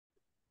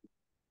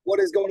What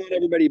is going on,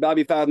 everybody?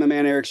 BobbyFi, my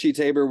man Eric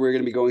Sheetsaber. We're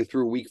going to be going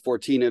through Week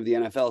 14 of the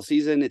NFL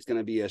season. It's going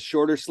to be a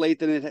shorter slate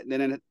than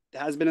it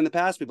has been in the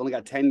past. We've only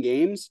got 10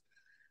 games,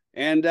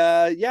 and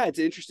yeah, it's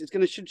interesting. It's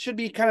going to should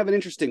be kind of an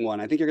interesting one.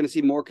 I think you're going to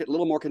see a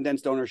little more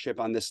condensed ownership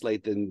on this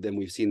slate than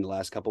we've seen the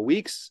last couple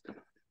weeks.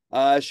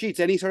 Sheets,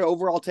 any sort of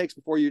overall takes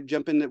before you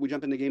jump in? We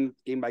jump into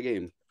game by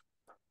game.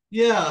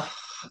 Yeah.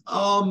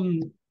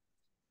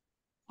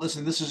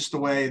 Listen, this is just the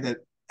way that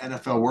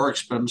NFL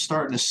works, but I'm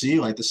starting to see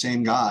like the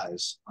same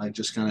guys, like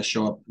just kind of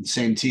show up, the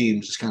same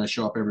teams just kind of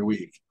show up every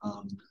week.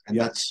 And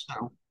Yep. that's,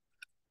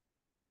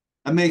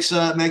 that makes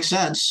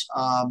sense.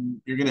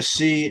 You're going to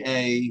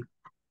see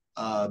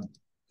uh,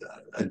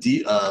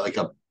 like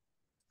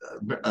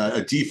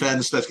a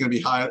defense that's going to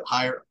be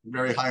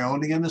very high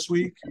owned again this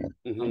week.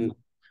 Mm-hmm. Um,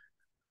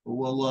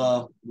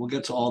 we'll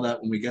get to all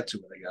that when we get to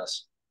it, I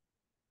guess.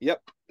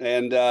 Yep.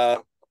 And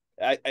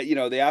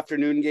the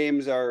afternoon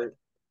games are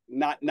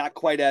not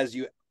quite as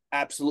you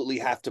absolutely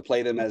have to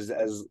play them as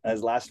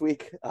last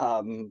week.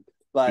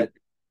 But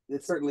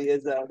it certainly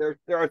is. There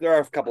are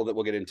a couple that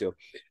we'll get into.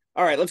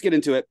 All right, let's get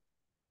into it.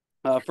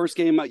 First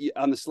game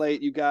on the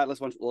slate you got.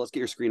 Let's get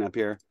your screen up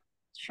here.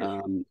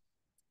 Sure.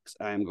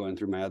 I am going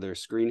through my other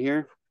screen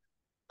here.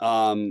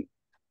 All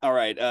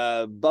right.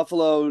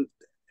 Buffalo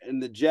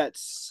and the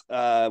Jets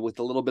with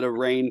a little bit of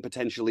rain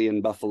potentially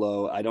in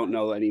Buffalo. I don't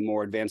know any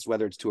more advanced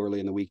weather. It's too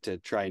early in the week to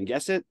try and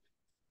guess it.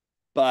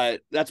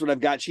 But that's what I've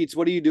got. Sheets,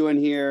 what are you doing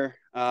here?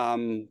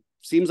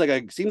 Seems like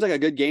a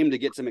good game to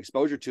get some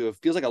exposure to. It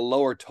feels like a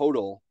lower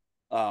total,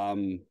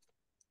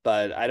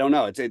 but I don't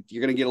know.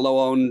 You're going to get a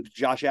low-owned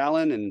Josh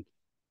Allen, and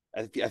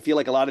I feel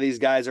like a lot of these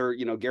guys are.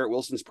 Garrett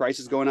Wilson's price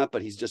is going up,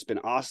 but he's just been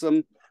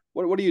awesome.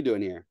 What are you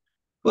doing here?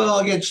 Well,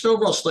 again, just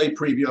overall slate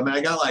preview. I mean,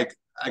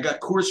 I got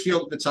Coors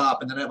Field at the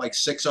top, and then I have like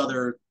six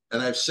other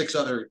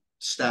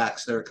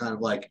stacks that are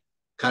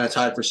kind of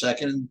tied for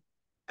second.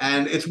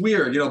 And it's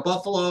weird,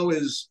 Buffalo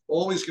is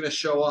always going to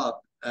show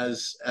up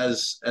as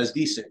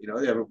decent.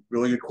 They have a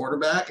really good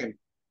quarterback and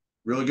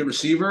really good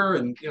receiver,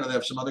 and they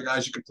have some other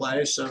guys you could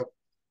play. So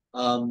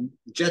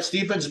Jets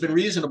defense has been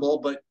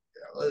reasonable, but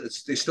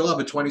they still have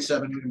a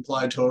 27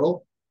 implied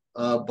total.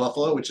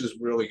 Buffalo, which is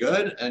really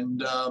good,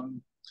 and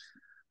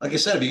like I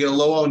said, if you get a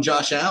low on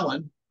Josh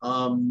Allen,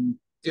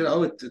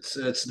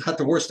 it's not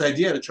the worst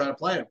idea to try to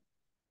play him.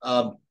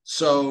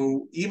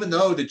 So even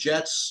though the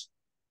Jets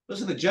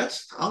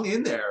hung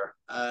in there.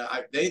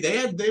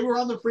 They were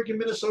on the freaking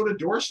Minnesota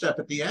doorstep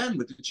at the end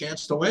with the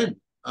chance to win.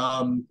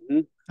 Mm-hmm.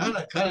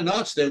 Kind of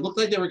nuts. They looked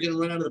like they were going to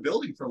run out of the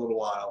building for a little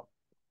while.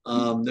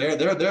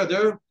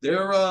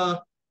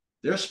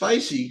 They're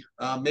spicy.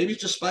 Maybe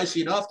just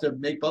spicy enough to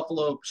make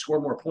Buffalo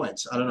score more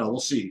points. I don't know. We'll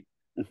see.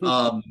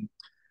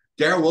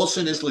 Garrett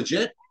Wilson is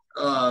legit.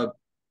 I'm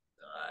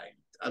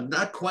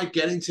not quite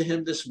getting to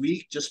him this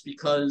week just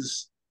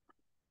because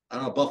I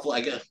don't know, Buffalo,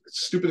 I guess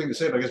it's a stupid thing to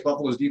say, but I guess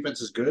Buffalo's defense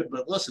is good.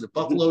 But listen, if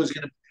Buffalo is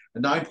going to a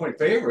 9-point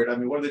favorite, I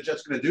mean, what are the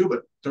Jets going to do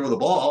but throw the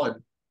ball?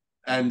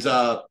 And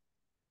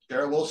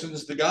Garrett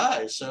Wilson's the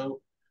guy.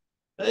 So,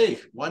 hey,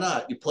 why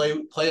not? You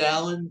play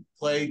Allen,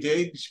 play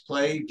Diggs,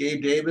 play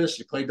Gabe Davis,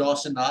 you play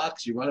Dawson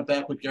Knox, you run it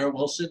back with Garrett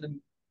Wilson, and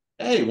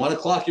hey, 1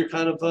 o'clock, you're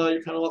kind of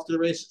off to the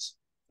races.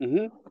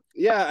 Mm-hmm.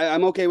 Yeah,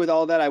 I'm okay with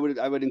all that. I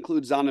would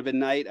include Zonovan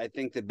Knight. I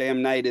think that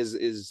Bam Knight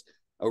is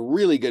a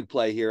really good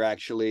play here,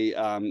 actually.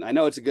 I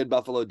know it's a good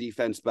Buffalo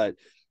defense, but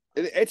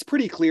it's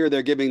pretty clear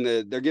they're giving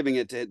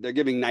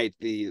Knight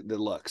the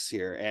looks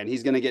here, and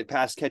he's going to get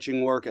pass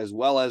catching work as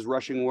well as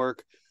rushing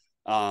work.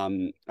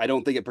 I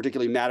don't think it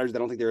particularly matters. I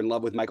don't think they're in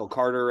love with Michael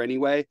Carter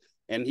anyway,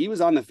 and he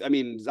was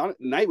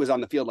Knight was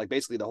on the field like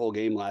basically the whole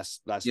game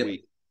last Yep.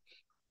 week.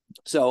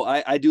 So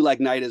I do like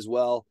Knight as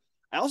well.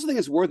 I also think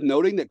it's worth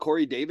noting that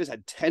Corey Davis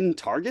had 10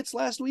 targets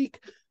last week.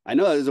 I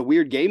know it was a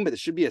weird game, but it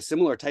should be a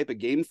similar type of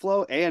game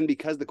flow. And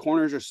because the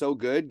corners are so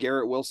good,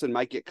 Garrett Wilson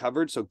might get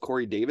covered. So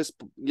Corey Davis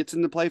gets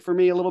into play for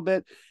me a little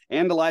bit,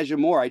 and Elijah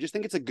Moore. I just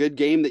think it's a good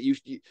game that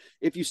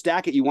if you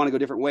stack it, you want to go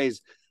different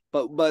ways.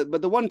 But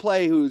the one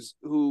play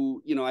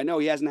who I know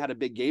he hasn't had a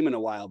big game in a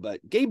while, but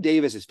Gabe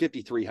Davis is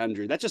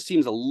 5,300. That just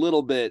seems a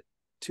little bit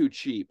too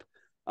cheap.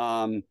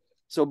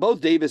 So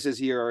both Davises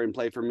here are in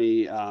play for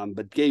me,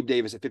 but Gabe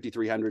Davis at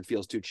 5,300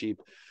 feels too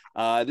cheap.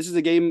 This is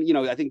a game,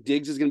 I think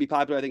Diggs is going to be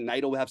popular. I think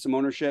Knight will have some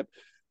ownership,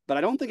 but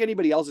I don't think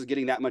anybody else is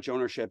getting that much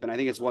ownership, and I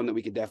think it's one that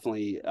we could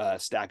definitely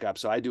stack up.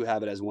 So I do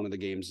have it as one of the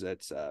games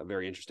that's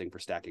very interesting for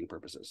stacking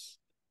purposes.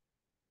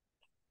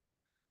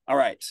 All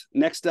right,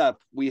 next up,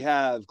 we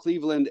have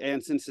Cleveland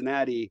and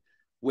Cincinnati,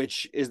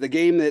 which is the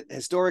game that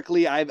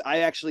historically I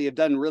actually have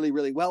done really,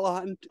 really well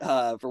on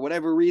for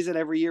whatever reason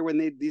every year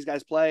when these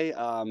guys play.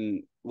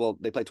 Well,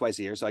 they play twice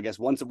a year, so I guess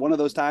one of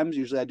those times,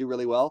 usually I do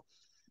really well.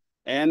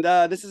 And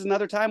this is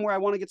another time where I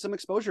want to get some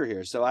exposure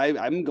here. So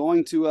I'm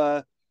going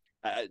to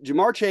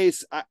Jamar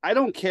Chase. I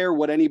don't care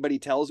what anybody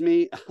tells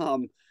me.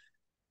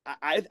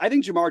 I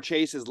think Jamar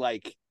Chase is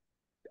like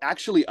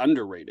actually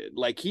underrated.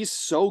 Like he's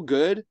so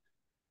good.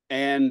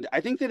 And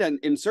I think that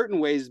in certain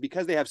ways,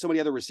 because they have so many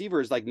other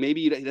receivers, like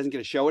maybe he doesn't get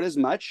to show it as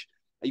much.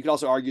 You could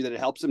also argue that it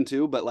helps him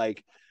too, but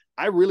like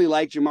I really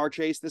like Jamar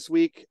Chase this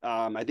week.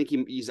 I think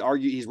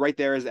he's right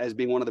there as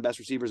being one of the best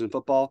receivers in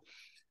football.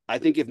 I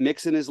think if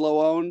Mixon is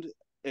low owned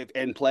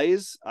and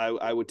plays,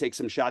 I would take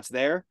some shots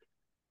there.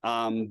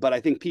 But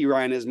I think P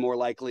Ryan is more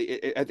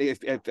likely. I think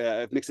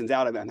if Mixon's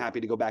out, I'm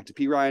happy to go back to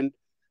P Ryan.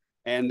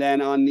 And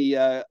then on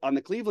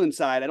the Cleveland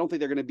side, I don't think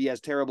they're going to be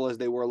as terrible as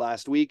they were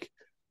last week.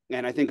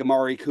 And I think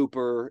Amari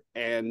Cooper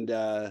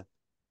and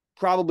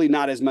probably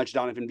not as much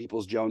Donovan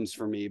Peoples-Jones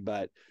for me,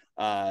 but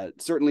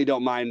certainly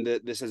don't mind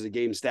this as a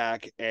game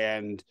stack.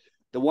 And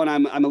the one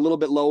I'm a little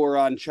bit lower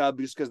on Chubb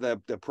just because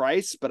the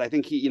price, but I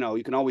think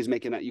you can always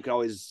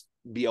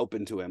be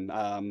open to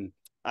him.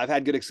 I've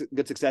had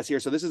good success here,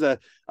 so this is a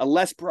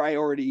less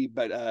priority,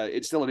 but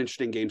it's still an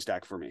interesting game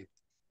stack for me.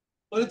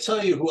 Let me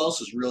tell you who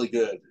else is really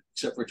good,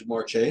 except for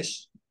Jamar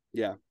Chase.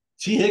 Yeah,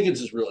 T.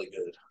 Higgins is really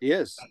good. He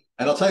is,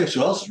 and I'll tell you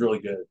who else is really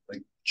good.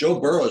 Like Joe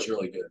Burrow is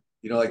really good.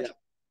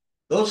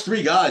 Those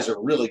three guys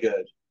are really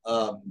good.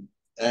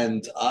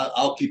 And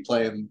I'll keep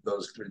playing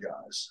those three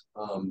guys.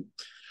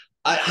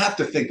 I have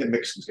to think that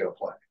Mixon's going to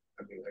play.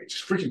 I mean,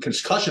 it's freaking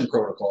concussion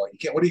protocol. You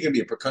can't. What are you going to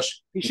be a percussion?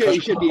 He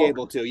should be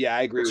able to. Yeah,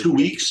 I agree. 2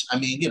 weeks. I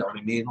mean, you know what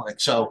I mean. Like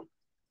so,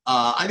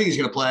 I think he's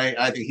going to play.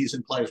 I think he's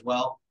in play as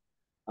well.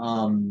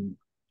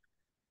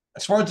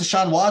 As far as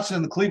Deshaun Watson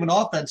and the Cleveland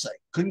offense,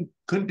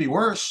 couldn't be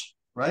worse,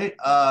 right?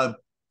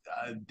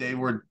 They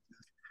were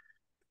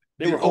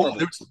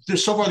horrible. They're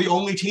so far the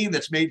only team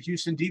that's made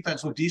Houston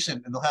defense look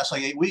decent in the last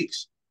 8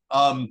 weeks.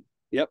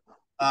 Yep.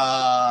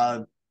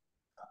 I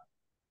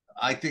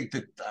think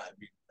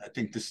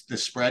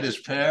this spread is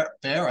fair.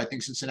 I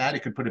think Cincinnati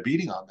could put a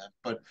beating on them.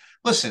 But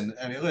listen,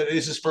 I mean,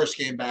 it's his first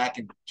game back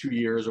in 2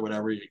 years or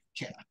whatever.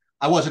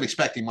 I wasn't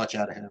expecting much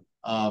out of him.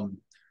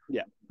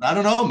 Yeah. I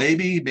don't know.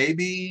 Maybe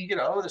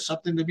there's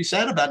something to be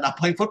said about not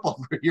playing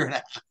football for a year and a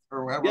half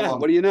or whatever. Yeah.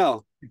 What do you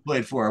know? He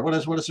played for. What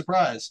a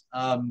surprise.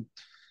 But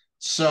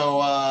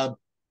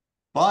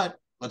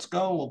let's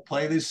go. We'll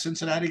play these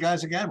Cincinnati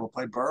guys again. We'll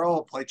play Burrow.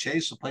 We'll play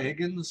Chase. We'll play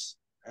Higgins,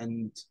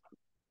 and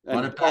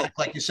run it back,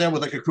 like you said,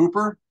 with like a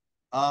Cooper.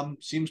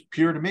 Seems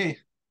pure to me.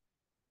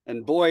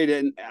 And Boyd,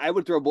 and I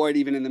would throw Boyd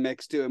even in the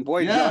mix too. And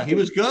Boyd, yeah, he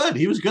was good.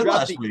 He was good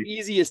last week.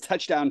 Easiest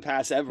touchdown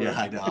pass ever. Yeah,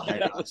 I know.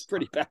 That was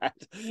pretty bad.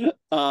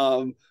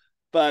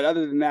 But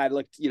other than that, it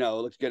looked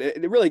good.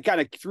 It really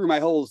kind of threw my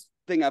whole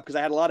thing up because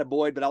I had a lot of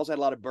Boyd, but I also had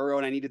a lot of Burrow,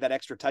 and I needed that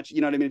extra touch.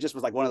 You know what I mean? It just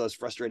was like one of those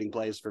frustrating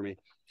plays for me.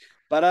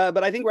 But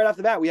I think right off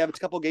the bat, we have a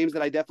couple games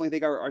that I definitely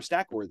think are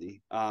stack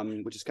worthy,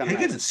 which is kind of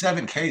Higgins at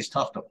 7K is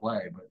tough to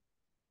play, but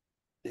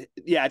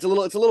yeah, it's a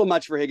little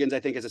much for Higgins. I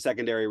think as a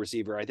secondary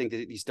receiver, I think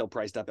that he's still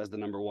priced up as the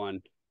number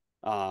one.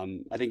 I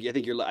think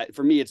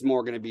for me, it's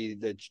more going to be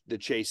the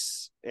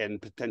Chase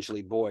and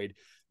potentially Boyd,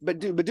 but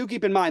do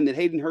keep in mind that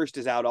Hayden Hurst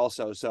is out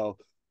also, so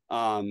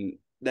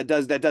that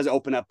does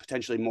open up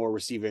potentially more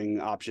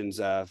receiving options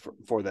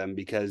for them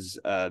because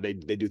they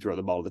do throw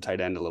the ball to the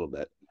tight end a little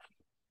bit.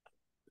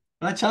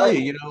 And I tell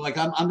you, like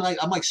I'm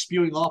like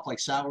spewing off like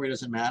salary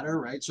doesn't matter,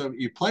 right? So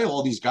you play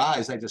all these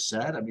guys I just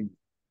said. I mean,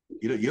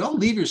 you don't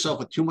leave yourself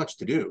with too much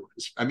to do.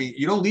 I mean,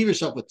 you don't leave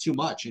yourself with too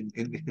much in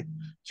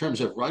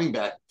terms of running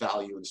back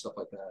value and stuff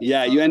like that.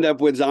 Yeah, you end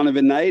up with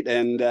Zonovan Knight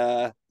and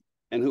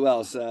who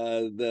else?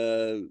 I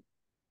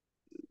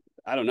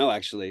don't know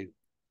actually.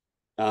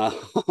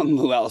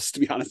 Who else? To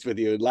be honest with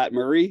you, Lat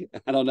Murray.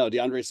 I don't know.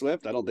 DeAndre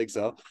Swift. I don't think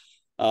so.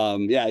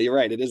 Yeah, you're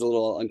right. It is a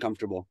little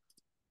uncomfortable.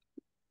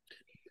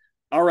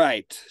 All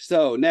right.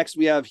 So next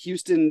we have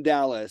Houston,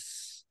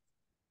 Dallas.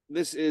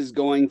 This is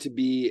going to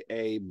be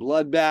a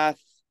bloodbath.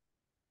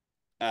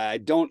 I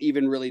don't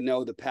even really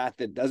know the path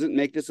that doesn't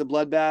make this a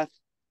bloodbath.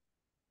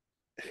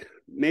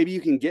 Maybe you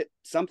can get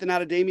something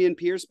out of Dameon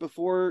Pierce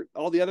before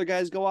all the other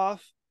guys go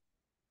off.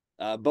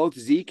 Both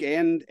Zeke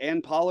and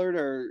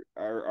Pollard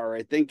are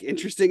I think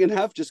interesting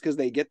enough just because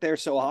they get there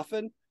so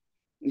often.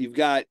 You've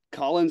got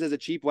Collins as a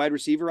cheap wide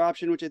receiver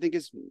option, which I think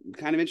is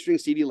kind of interesting.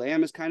 CeeDee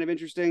Lamb is kind of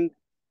interesting,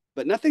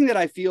 but nothing that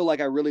I feel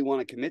like I really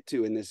want to commit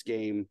to in this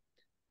game.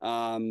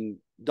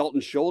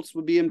 Dalton Schultz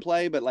would be in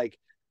play, but like,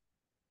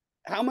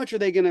 how much are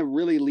they going to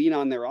really lean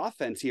on their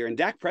offense here? And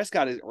Dak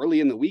Prescott is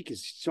early in the week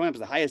is showing up as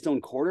the highest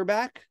owned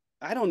quarterback.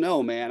 I don't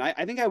know, man.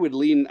 I think I would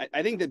lean.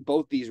 I think that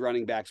both these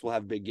running backs will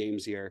have big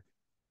games here.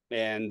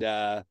 And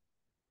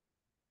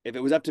if it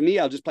was up to me,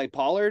 I'll just play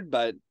Pollard,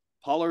 but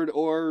Pollard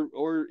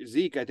or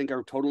Zeke, I think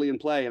are totally in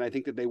play. And I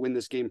think that they win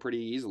this game pretty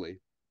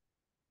easily.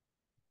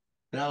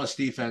 Dallas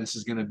defense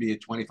is going to be at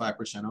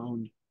 25%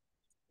 owned.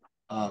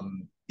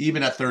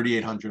 Even at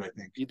 3,800, I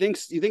think. You think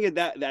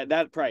at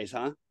that price,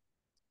 huh?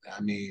 I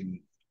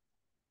mean,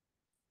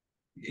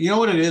 you know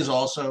what it is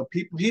also?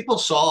 People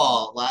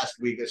saw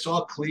last week, they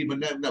saw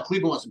Cleveland. Now,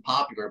 Cleveland wasn't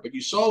popular, but you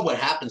saw what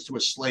happens to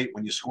a slate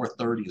when you score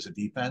 30 as a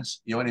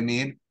defense. You know what I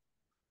mean?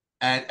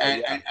 And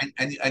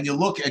you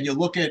look at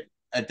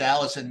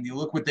Dallas and you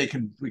look what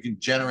we can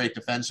generate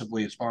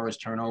defensively as far as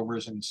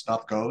turnovers and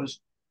stuff goes.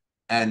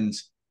 And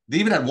they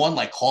even had one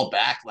like called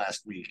back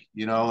last week,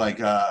 like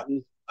a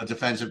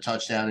defensive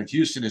touchdown. And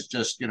Houston is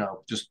just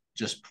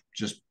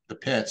the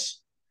pits.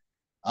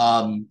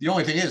 The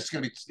only thing is it's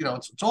going to be,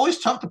 it's always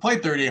tough to play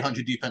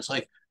 3,800 defense.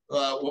 Like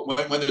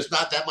when there's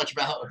not that much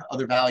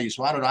other value.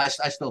 So I don't know. I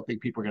still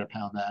think people are going to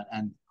pound that.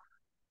 And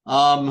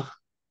um,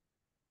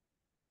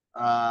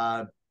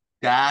 uh,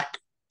 Dak,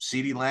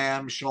 CeeDee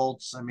Lamb,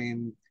 Schultz. I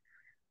mean,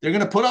 they're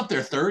going to put up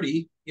their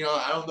 30.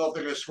 I don't know if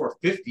they're going to score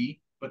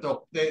 50, but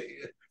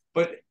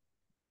but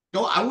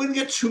no, I wouldn't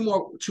get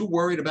too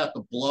worried about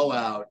the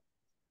blowout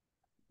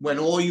when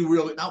not all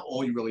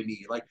you really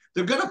need. Like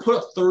they're going to put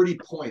up 30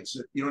 points.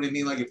 You know what I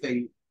mean? Like if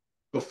they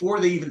before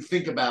they even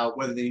think about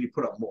whether they need to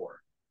put up more.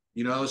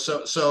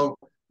 So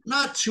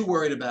not too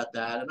worried about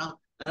that.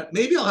 And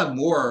maybe I'll have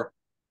more.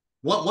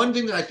 One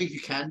thing that I think you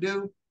can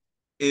do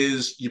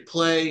is you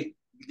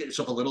get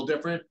yourself a little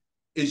different.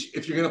 Is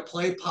if you're going to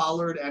play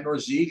Pollard and or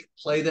Zeke,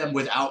 play them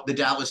without the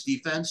Dallas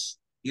defense.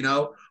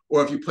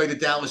 Or if you play the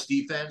Dallas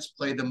defense,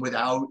 play them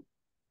without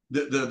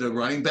the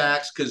running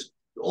backs, because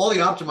all the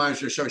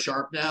optimizers are so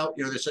sharp now.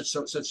 They're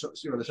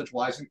such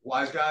wise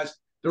guys.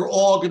 They're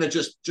all going to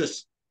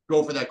just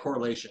go for that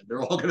correlation.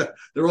 They're all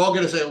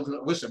gonna say,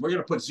 listen, we're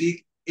gonna put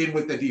Zeke in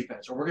with the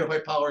defense, or we're gonna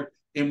play Pollard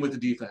in with the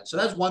defense. So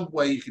that's one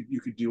way you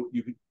could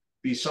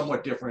be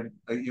somewhat different.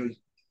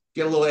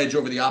 Get a little edge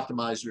over the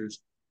optimizers,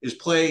 is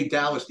play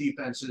Dallas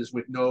defenses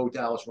with no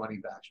Dallas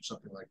running backs or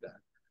something like that.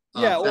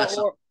 Yeah,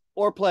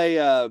 or play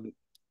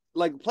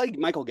play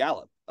Michael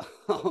Gallup.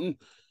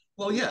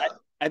 Well, yeah.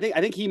 I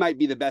think he might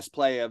be the best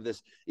play of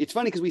this. It's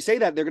funny because we say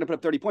that they're going to put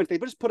up 30 points. They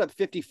just put up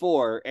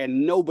 54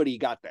 and nobody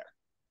got there.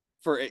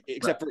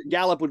 Except for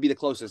Gallup would be the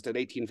closest at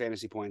 18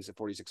 fantasy points at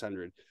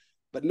 4,600,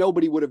 but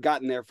nobody would have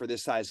gotten there for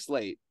this size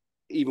slate,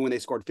 even when they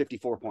scored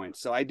 54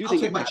 points. So I do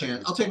think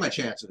I'll take my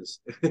chances.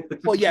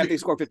 Well, yeah, if they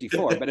score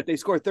 54, but if they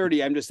score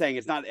 30, I'm just saying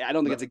it's not. I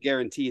don't think it's a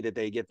guarantee that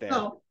they get there.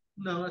 No,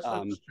 that's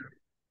not true.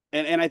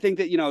 And I think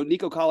that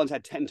Nico Collins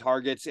had 10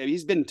 targets.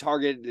 He's been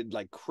targeted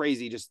like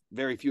crazy, just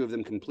very few of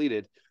them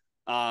completed.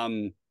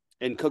 And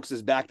Cooks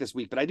is back this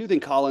week, but I do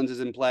think Collins is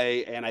in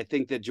play, and I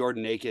think that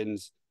Jordan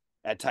Akins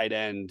at tight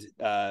end,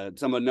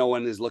 someone no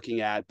one is looking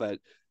at, but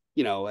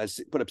has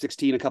put up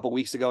 16 a couple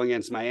weeks ago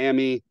against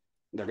Miami.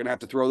 They're going to have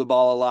to throw the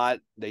ball a lot.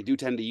 They do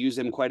tend to use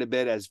him quite a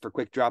bit as for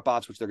quick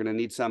drop-offs, which they're going to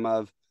need some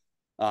of.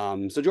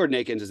 So Jordan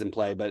Akins is in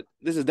play, but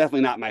this is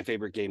definitely not my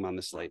favorite game on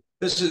the slate.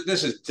 This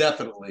is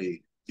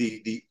definitely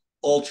the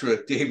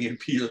ultra Damian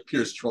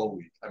Pierce troll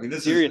week. I mean,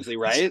 this seriously,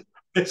 right?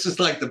 This is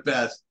like the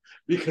best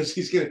because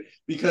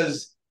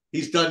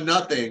he's done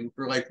nothing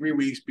for like 3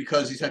 weeks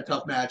because he's had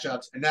tough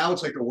matchups, and now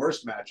it's like the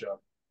worst matchup.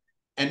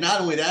 And not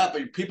only that,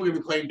 but people are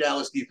going to be playing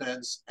Dallas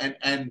defense, and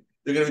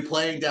they're going to be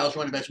playing Dallas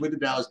running backs with the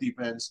Dallas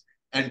defense,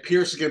 and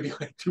Pierce is going to be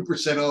like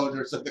 2% owned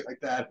or something like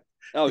that.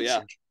 Oh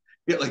yeah,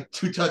 get like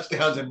 2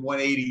 touchdowns and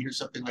 180 or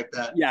something like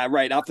that. Yeah,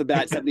 right off the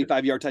bat,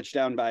 75-yard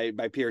touchdown by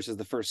Pierce is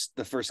the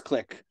first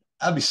click.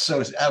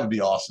 That would be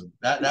awesome.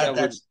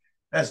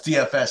 That's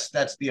DFS.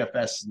 That's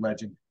DFS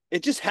legend.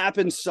 It just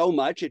happens so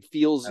much. It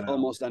feels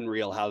almost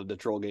unreal how the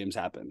troll games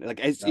happen. Like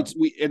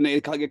and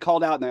they get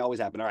called out and they always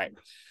happen. All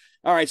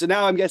right. So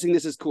now I'm guessing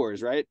this is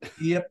Coors, right?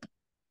 Yep.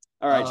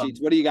 All right,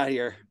 Sheets. What do you got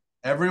here?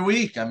 Every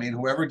week. I mean,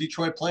 whoever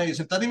Detroit plays,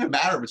 it doesn't even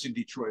matter if it's in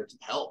Detroit. It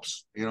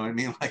helps. You know what I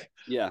mean? Like,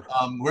 yeah.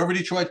 Whoever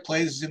Detroit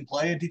plays is in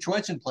play, and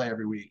Detroit's in play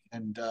every week.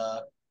 And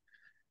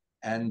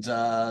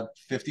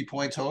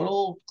 50-point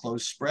total,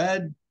 close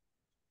spread.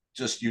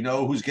 Just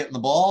who's getting the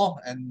ball,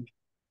 and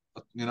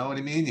you know what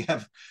I mean.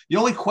 The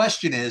only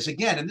question is,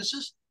 again, and this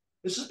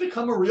has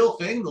become a real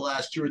thing the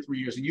last 2 or 3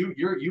 years, and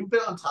you've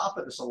been on top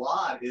of this a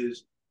lot.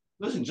 Is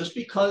listen, just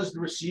because the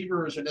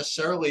receivers are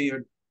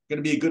going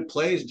to be a good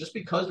plays, and just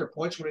because their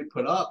points are going to be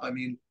put up, I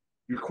mean,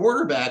 your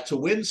quarterback to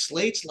win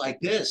slates like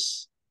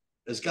this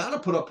has got to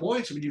put up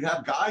points. I mean, you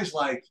have guys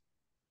like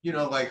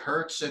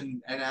Hurts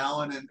and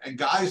Allen and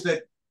guys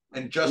that.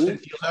 And Justin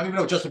Fields, I don't even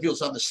know if Justin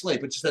Fields is on the slate,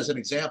 but just as an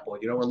example,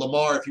 or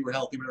Lamar, if he were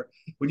healthy,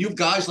 when you have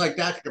guys like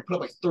that can put up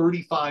like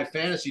 35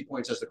 fantasy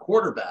points as the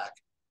quarterback,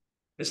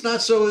 it's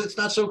not so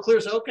clear.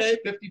 So, okay,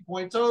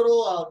 50-point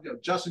total.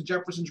 Justin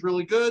Jefferson's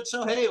really good.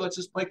 So, hey, let's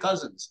just play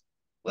Cousins.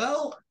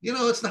 Well,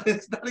 it's not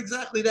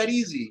exactly that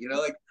easy.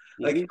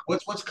 Like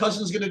what's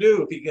Cousins going to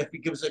do if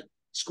he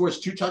scores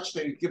 2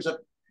 touchdowns,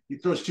 he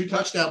throws 2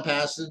 touchdown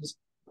passes,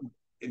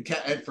 and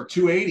for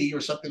 280 or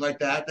something like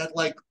that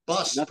like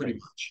busts pretty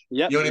much.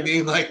 Yep. You know what I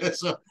mean? Like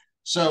so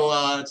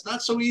it's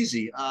not so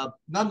easy.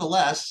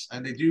 Nonetheless,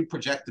 and they do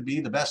project to be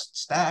the best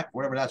stack,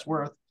 whatever that's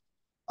worth.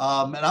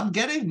 And I'm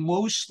getting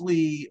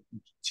mostly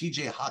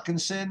TJ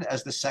Hawkinson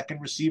as the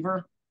second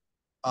receiver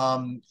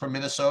from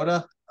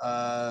Minnesota,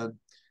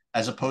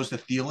 as opposed to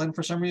Thielen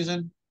for some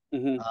reason.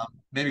 Mm-hmm.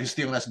 Maybe because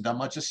Thielen hasn't done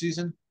much this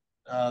season.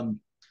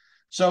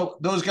 So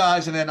those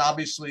guys, and then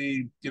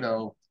obviously,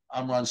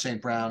 Amon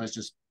St. Brown is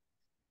just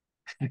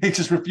they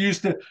refuse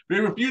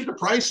to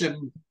price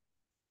him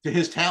to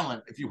his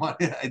talent. If you want,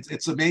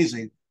 it's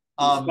amazing.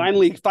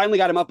 Finally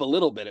got him up a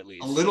little bit, at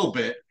least a little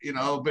bit,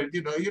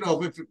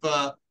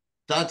 but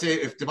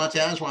if Devontae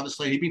Adams were on the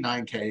slate, he'd be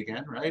 9K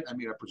again, right? I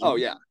mean, I presume. Oh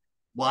yeah.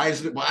 Why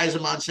is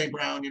Amon St.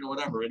 Brown,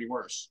 whatever, any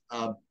worse?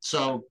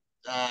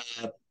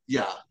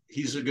 Yeah,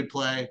 he's a good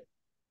play.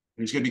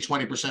 He's going to be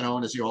 20%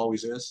 owned as he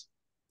always is.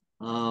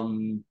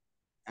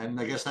 and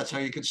I guess that's how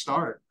you could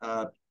start.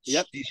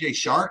 Yep. DJ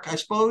Shark, I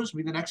suppose,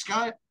 be the next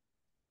guy,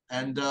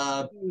 and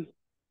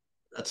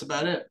that's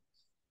about it.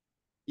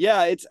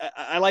 Yeah,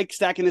 I like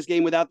stacking this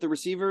game without the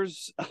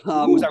receivers. Was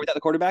that Ooh. without the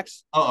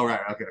quarterbacks? Oh,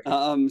 right. Okay.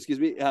 Excuse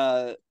me.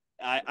 I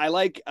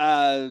like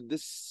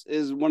this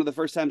is one of the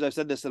first times I've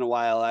said this in a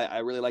while. I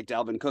really like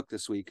Dalvin Cook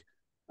this week.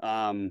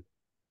 And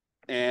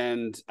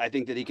I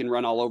think that he can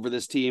run all over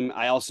this team.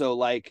 I also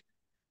like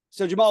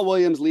so Jamal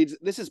Williams leads.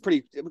 This is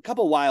a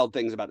couple wild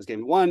things about this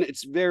game. One,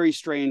 it's very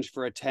strange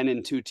for a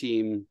 10-2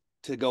 team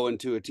to go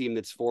into a team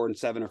that's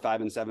 4-7 or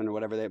 5-7 or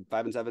whatever they have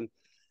 5-7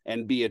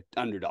 and be an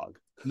underdog.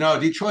 No,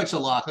 Detroit's a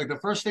lock. Like the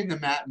first thing that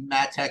Matt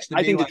texted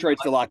me, I think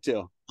Detroit's the lock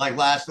too. Like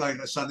last night,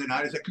 Sunday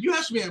night, is like, could you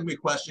ask me a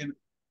question?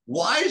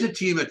 Why is a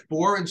team at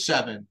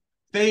 4-7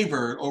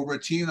 favored over a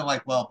team? I'm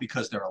like, well,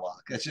 because they're a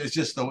lock. It's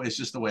just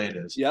the way it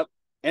is. Yep,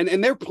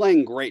 and they're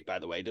playing great, by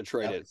the way.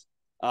 Detroit is.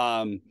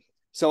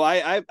 So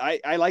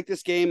I like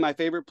this game. My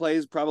favorite play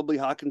is probably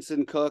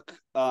Hawkinson Cook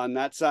on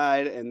that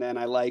side, and then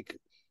I like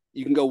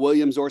you can go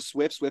Williams or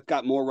Swift. Swift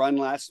got more run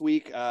last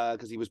week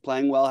because he was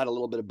playing well, had a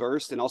little bit of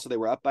burst, and also they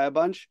were up by a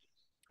bunch.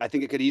 I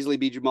think it could easily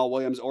be Jamal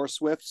Williams or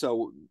Swift.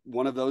 So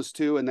one of those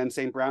two, and then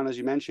St. Brown, as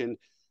you mentioned,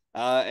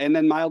 and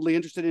then mildly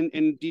interested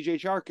in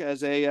DJ Chark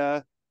as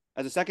a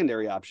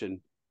secondary option.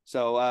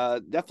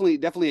 So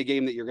definitely a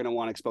game that you're going to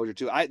want exposure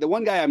to. The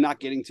one guy I'm not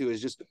getting to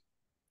is just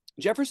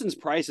Jefferson's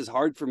price is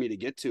hard for me to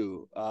get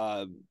to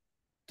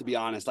be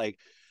honest. Like,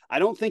 I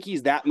don't think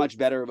he's that much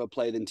better of a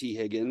play than T.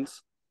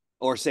 Higgins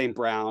or St.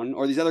 Brown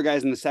or these other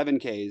guys in the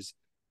 7Ks.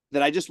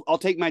 That I'll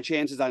take my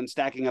chances on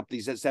stacking up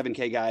these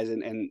 7K guys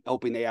and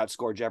hoping they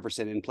outscore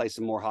Jefferson and play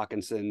some more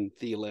Hawkinson,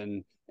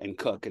 Thielen, and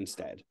Cook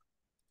instead.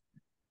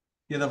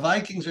 Yeah, the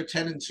Vikings are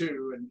 10-2,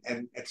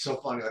 and it's so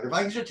funny. Like, the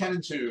Vikings are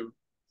 10-2.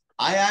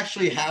 I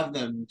actually have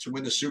them to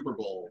win the Super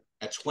Bowl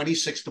at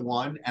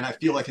 26-1, and I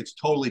feel like it's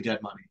totally dead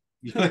money.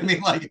 You know what I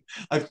mean? Like,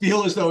 I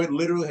feel as though it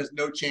literally has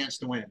no chance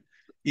to win,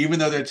 even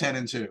though they're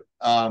 10-2.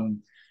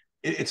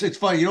 It's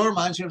funny. You know what it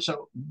reminds me of?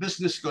 So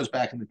this goes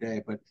back in the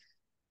day, but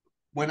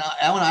when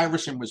Allen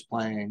Iverson was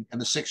playing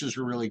and the Sixers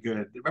were really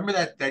good, remember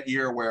that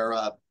year where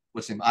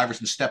what's his name,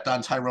 Iverson stepped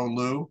on Tyronn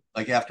Lue,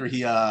 like after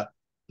he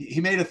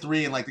made a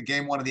three in like the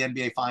game one of the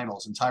NBA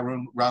Finals, and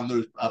Tyronn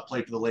Lue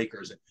played for the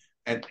Lakers,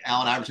 and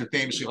Allen Iverson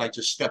famously like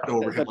just stepped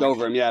over him. Stepped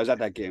over him. Yeah, I was at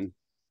that game.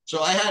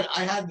 So I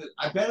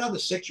bet on the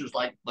Sixers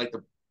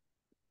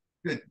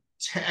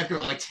after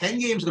like 10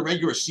 games of the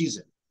regular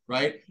season,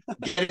 right,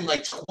 getting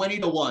like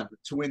 20-1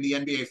 to win the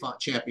NBA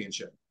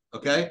championship.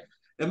 Okay.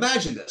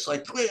 Imagine this,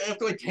 like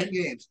after like 10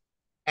 games,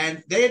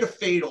 and they had to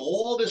fade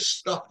all this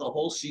stuff the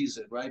whole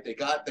season, right? They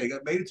got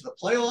made it to the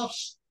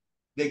playoffs.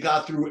 They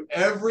got through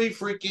every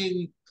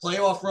freaking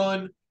playoff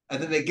run,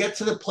 and then they get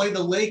to play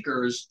the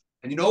Lakers,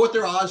 and you know what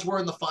their odds were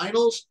in the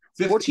finals?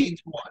 15-1.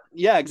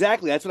 Yeah,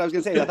 exactly. That's what I was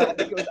gonna say. I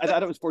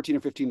thought it was 14 or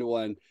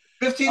 15-1.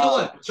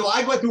 15-1. So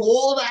I went through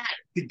all of that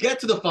to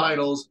get to the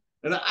finals.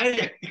 And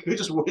I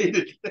just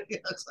waited.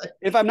 Like,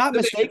 if I'm not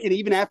mistaken,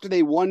 even after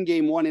they won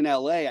game one in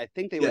LA, I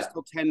think they were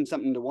still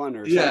 10-something to 1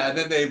 or something. Yeah, and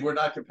then they were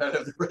not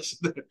competitive the rest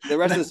of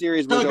the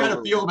series. I kind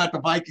of feel about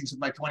the Vikings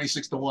with my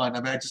 26-1. I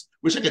mean, I just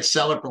wish I could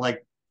sell it for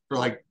like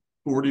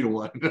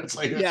 40-1. It's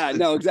like, yeah,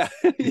 no,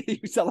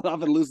 exactly. You sell it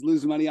off and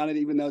lose money on it,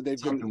 even though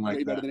they've been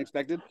way better than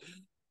expected.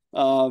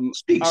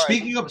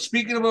 Speaking of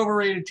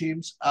overrated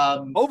teams,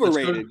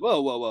 overrated.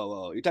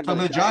 Whoa! You're talking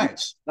about the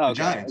Giants. Oh, the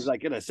Giants. I was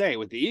like gonna say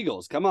with the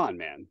Eagles. Come on,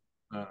 man.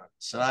 Let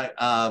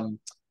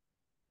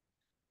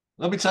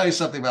me tell you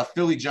something about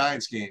Philly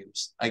Giants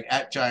games, like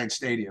at Giant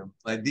Stadium.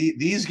 Like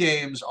these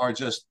games are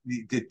just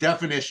the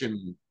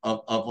definition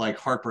of like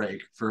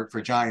heartbreak for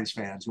Giants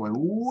fans going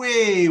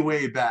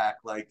way back.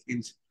 Like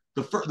in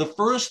the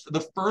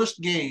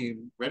first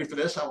game. Ready for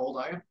this? How old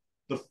I am?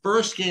 The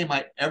first game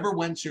I ever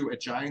went to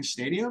at Giant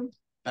Stadium,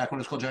 back when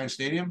it was called Giant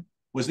Stadium,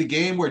 was the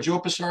game where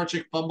Joe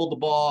Pisarcik fumbled the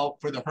ball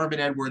for the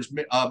Herman Edwards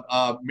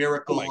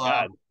miracle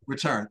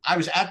return. I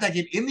was at that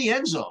game in the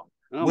end zone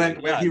when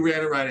he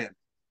ran it right in.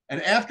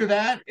 And after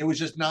that, it was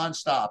just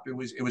nonstop. It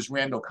was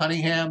Randall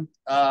Cunningham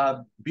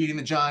beating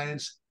the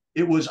Giants.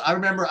 I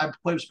remember I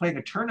was playing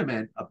a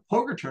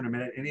poker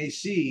tournament in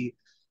AC,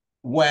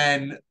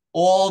 when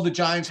all the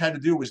Giants had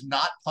to do was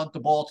not punt the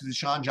ball to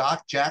Deshaun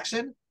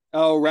Jackson.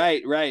 Oh,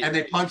 right. And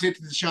they punted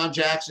to Deshaun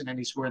Jackson, and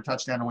he scored a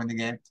touchdown to win the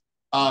game.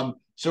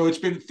 So it's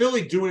been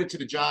Philly doing it to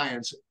the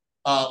Giants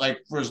like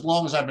for as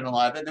long as I've been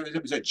alive. And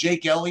it was a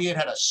Jake Elliott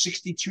had a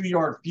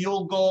 62-yard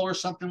field goal or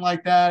something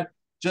like that.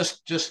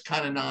 Just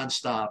kind of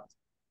nonstop.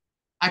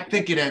 I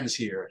think it ends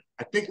here.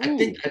 I think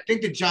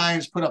the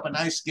Giants put up a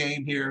nice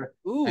game here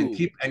and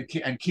keep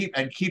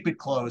it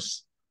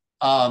close.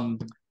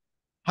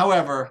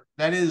 However,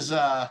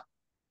 that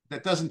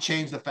doesn't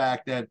change the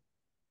fact that,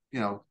 you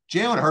know,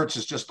 Jalen Hurts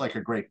is just like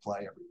a great play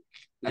every week.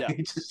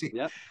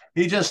 Yeah.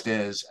 He just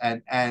is.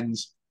 And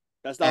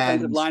best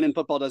offensive line in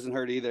football doesn't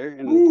hurt either.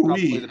 And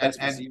probably the best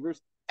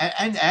receivers.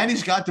 And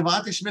he's got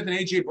Devontae Smith and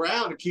AJ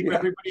Brown to keep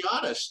everybody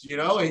honest, you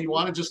know, and you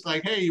want to just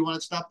like, hey, you want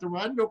to stop the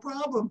run? No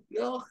problem. You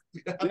know,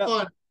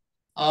 have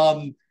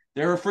fun.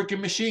 they're a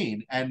freaking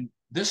machine. And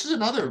this is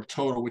another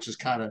total, which is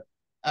kind of,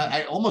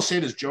 I almost say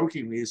this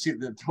jokingly. You see,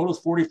 the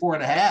total's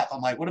 44.5.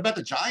 I'm like, what about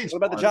the Giants What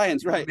about the part?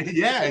 Giants? You know Right. what I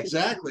mean? Yeah,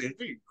 exactly. It's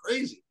pretty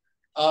crazy.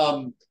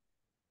 Um,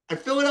 and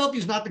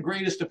Philadelphia's not the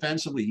greatest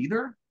defensively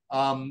either.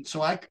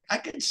 So I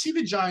can see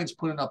the Giants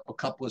putting up a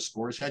couple of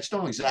scores. I just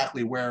don't know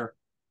exactly where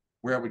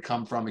it would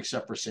come from,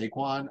 except for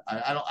Saquon.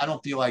 I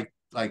don't feel like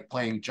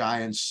playing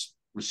Giants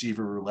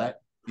receiver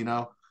roulette, you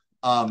know.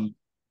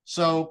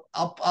 So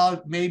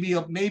I'll maybe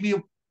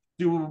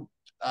do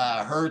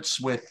Hurts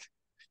with.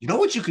 You know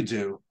what you could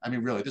do? I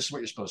mean, really, this is what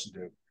you're supposed to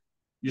do.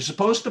 You're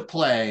supposed to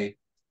play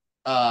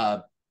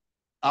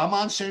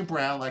Amon St.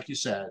 Brown, like you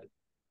said,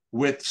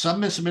 with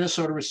some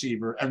Minnesota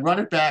receiver and run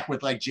it back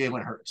with like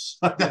Jalen Hurts.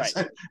 that's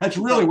Right. that's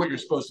really what you're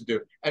supposed to do.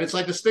 And it's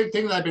like this thing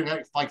that I've been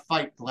like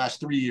fight the last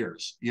 3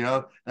 years.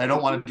 I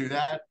don't want to do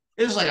that.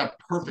 It is like a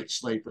perfect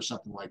slate for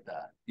something like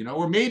that.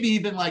 Or maybe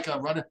even like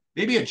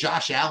maybe a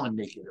Josh Allen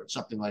make it or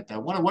something like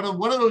that. One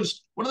of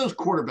those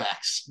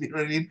quarterbacks. You know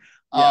what I mean?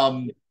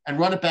 Yeah. And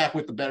run it back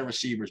with the better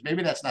receivers.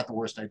 Maybe that's not the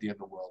worst idea in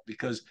the world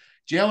because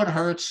Jalen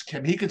Hurts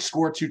he could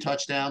score 2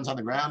 touchdowns on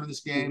the ground in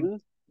this game.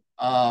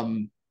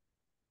 Mm-hmm.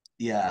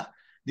 Yeah.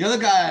 The other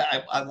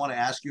guy I want to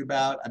ask you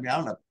about, I mean, I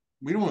don't know.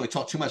 We don't really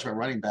talk too much about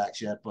running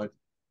backs yet, but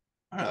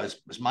I don't know.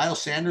 Is Miles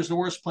Sanders the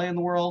worst play in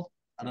the world?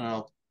 I don't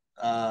know.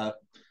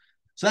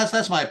 So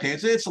that's my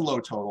opinion. It's a low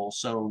total,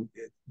 so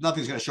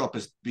nothing's going to show up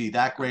as be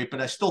that great. But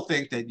I still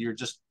think that you're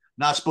just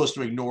not supposed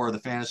to ignore the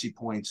fantasy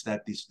points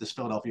that this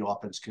Philadelphia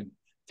offense can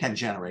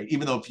generate,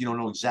 even though if you don't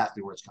know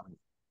exactly where it's coming from.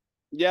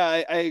 Yeah,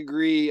 I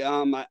agree.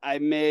 I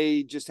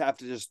may just have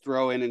to just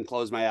throw in and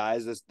close my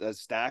eyes a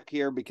stack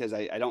here because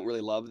I don't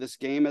really love this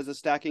game as a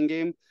stacking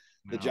game.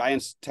 The No.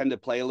 Giants tend to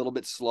play a little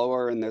bit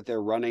slower and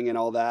they're running and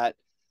all that.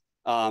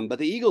 But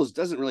the Eagles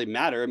doesn't really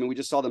matter. I mean, we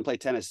just saw them play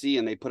Tennessee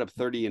and they put up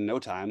 30 in no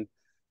time.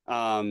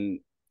 Um,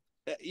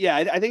 yeah,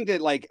 I think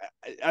that like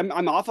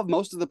I'm off of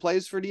most of the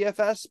plays for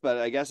DFS, but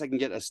I guess I can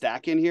get a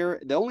stack in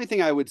here. The only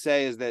thing I would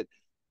say is that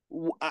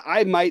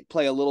I might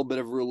play a little bit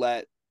of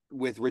roulette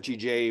with Richie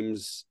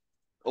James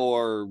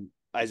or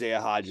Isaiah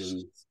Hodgins.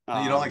 You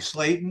don't like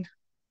Slayton?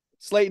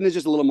 Slayton is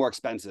just a little more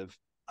expensive.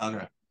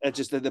 Okay. It's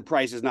just that the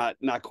price is not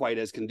quite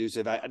as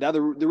conducive.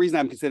 The reason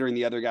I'm considering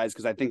the other guys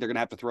because I think they're going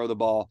to have to throw the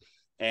ball,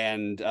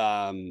 and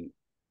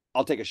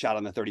I'll take a shot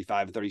on the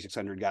 35 and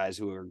 3,600 guys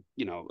who are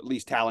at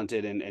least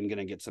talented and going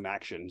to get some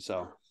action.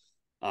 So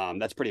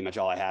that's pretty much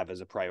all I have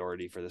as a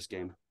priority for this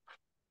game.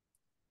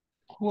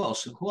 Who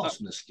else? Who else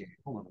in this game?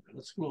 Hold on a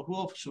minute. Who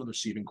else on the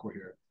receiving core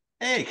here?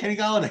 Hey, Kenny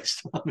Galladay's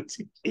still on the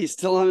team. He's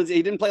still on.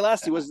 He didn't play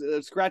last. He was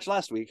scratched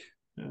last week.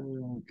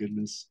 Oh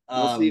goodness.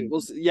 We'll see.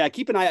 We'll see. Yeah,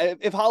 keep an eye.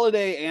 If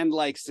Holiday and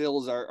like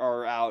Sills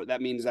are out,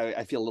 that means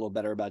I feel a little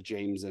better about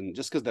James, and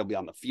just because they'll be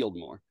on the field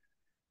more.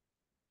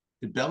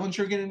 Did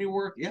Bellinger get any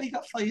work? Yeah, he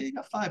got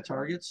 5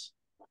 targets.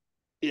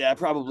 Yeah,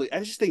 probably. I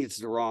just think it's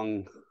the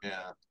wrong.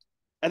 Yeah.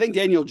 I think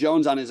Daniel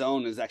Jones on his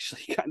own is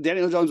actually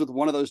Daniel Jones with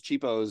one of those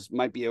cheapos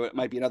might be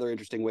another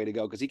interesting way to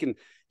go because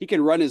he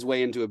can run his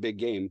way into a big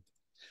game.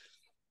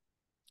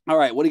 All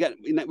right, what do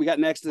you got? We got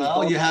next.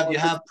 Well, you have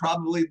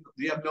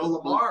no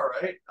Lamar,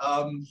 right?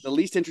 The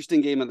least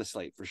interesting game of the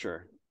slate for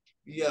sure.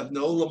 You have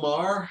no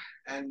Lamar,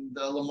 and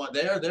Lamar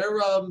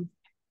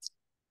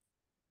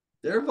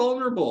they're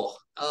vulnerable.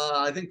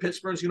 I think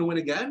Pittsburgh's going to win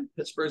again.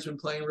 Pittsburgh's been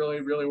playing really,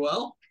 really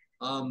well.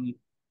 I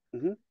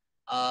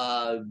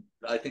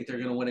think they're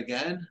going to win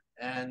again,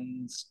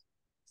 and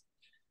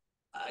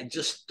I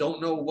just don't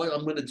know what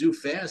I'm going to do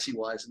fantasy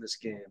wise in this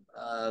game.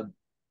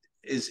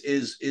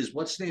 Is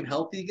what's his name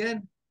healthy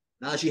again?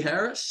 Najee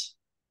Harris?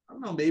 I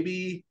don't know.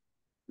 Maybe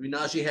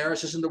Najee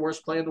Harris isn't the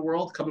worst play in the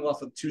world, coming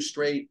off of 2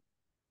 straight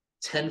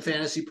 10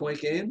 fantasy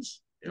point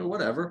games.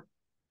 Whatever.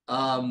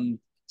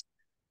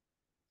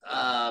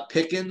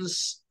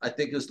 Pickens, I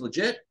think, is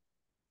legit.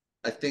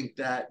 I think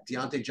that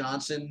Deontay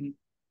Johnson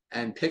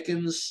and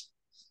Pickett,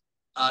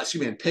 I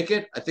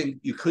think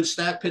you could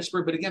stack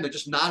Pittsburgh, but again, they're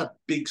just not a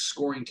big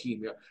scoring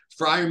team.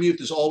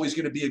 Freiermuth is always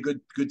going to be a good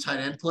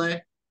tight end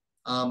play.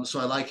 So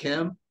I like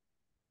him.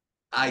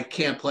 I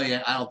can't play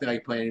it. I don't think I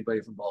can play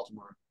anybody from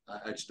Baltimore.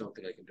 I just don't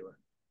think I can do it.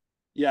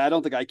 Yeah, I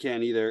don't think I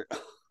can either.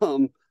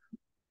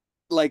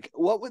 Like,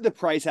 what would the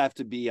price have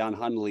to be on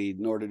Huntley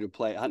in order to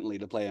play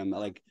him?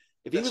 Like,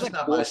 if he was like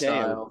not my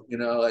style,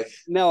 no,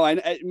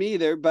 me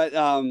either. But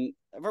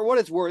for what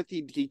it's worth,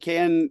 he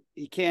can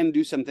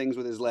do some things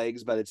with his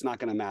legs, but it's not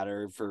going to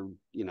matter for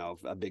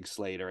a big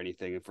slate or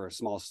anything. For a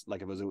small,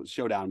 like if it was a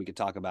showdown, we could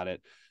talk about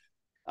it.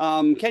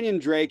 Kenyon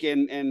Drake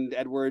and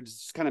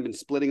Edwards kind of been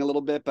splitting a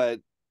little bit, but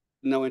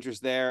no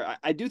interest there.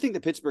 I do think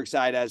the Pittsburgh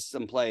side has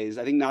some plays.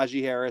 I think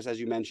Najee Harris, as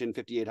you mentioned,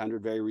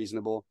 5,800, very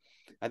reasonable.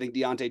 I think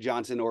Deontay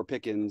Johnson or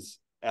Pickens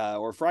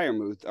or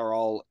Freiermuth are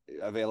all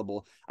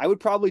available. I would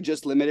probably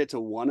just limit it to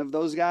one of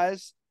those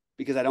guys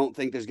because I don't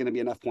think there's going to be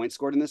enough points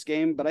scored in this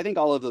game. But I think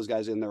all of those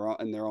guys in their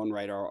own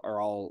right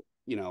are all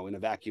in a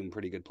vacuum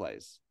pretty good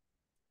plays.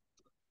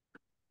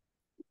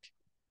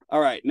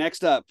 All right,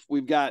 next up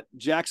we've got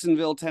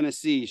Jacksonville,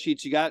 Tennessee.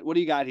 Sheets, what do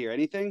you got here?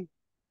 Anything?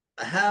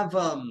 I have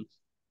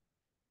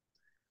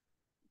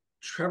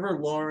Trevor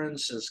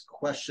Lawrence is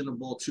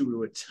questionable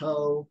to a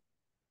toe.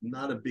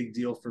 Not a big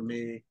deal for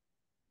me.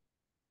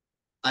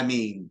 I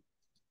mean,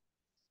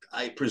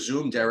 I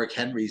presume Derrick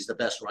Henry's the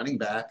best running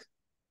back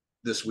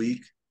this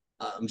week.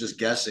 I'm just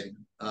guessing.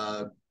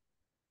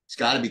 It's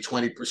got to be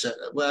 20%.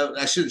 Well,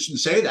 I shouldn't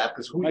say that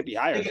because Might be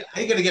higher.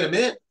 how you going to get him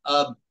in?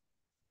 I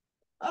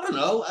don't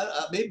know.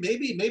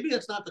 Maybe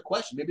that's not the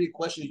question. Maybe the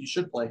question is you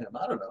should play him.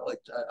 I don't know. Like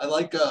I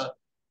like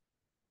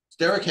it's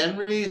Derrick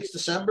Henry. It's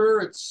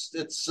December. It's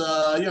it's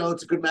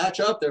a good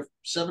matchup. They're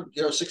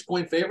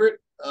 6-point favorite.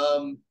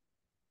 I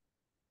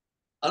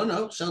don't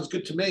know. Sounds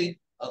good to me.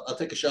 I'll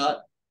take a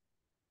shot.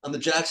 On the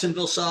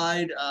Jacksonville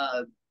side,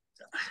 I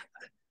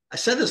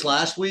said this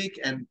last week,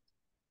 and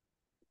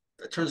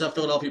it turns out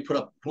Philadelphia put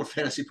up more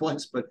fantasy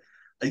points, but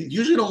I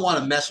usually don't want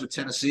to mess with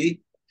Tennessee.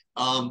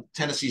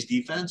 Tennessee's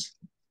defense.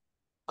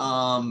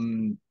 I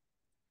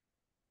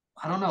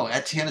don't know.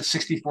 Etienne at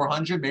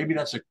 6,400. Maybe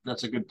that's a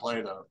good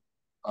play though.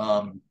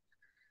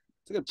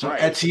 It's a good So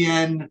price.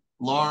 Etienne,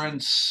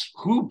 Lawrence,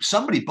 who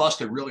somebody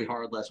busted really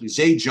hard last week.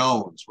 Zay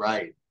Jones,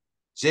 right?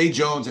 Zay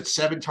Jones at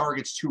 7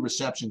 targets, 2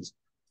 receptions,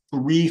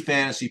 3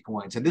 fantasy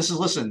points. And this is,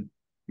 listen,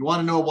 you want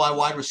to know why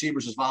wide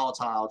receivers is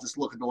volatile? Just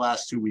look at the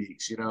last 2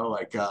 weeks. It's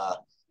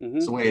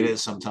the way it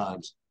is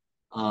sometimes.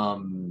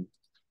 So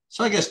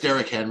I guess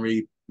Derrick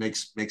Henry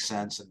makes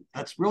sense, and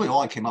that's really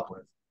all I came up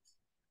with.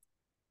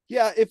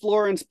 Yeah, if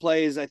Lawrence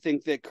plays, I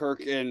think that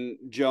Kirk and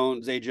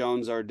Zay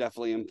Jones are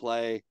definitely in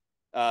play.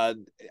 I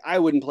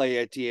wouldn't play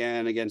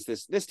Etienne against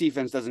this. This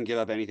defense doesn't give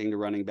up anything to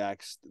running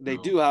backs. They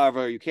do,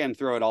 however, you can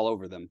throw it all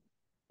over them.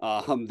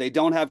 They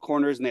don't have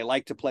corners, and they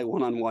like to play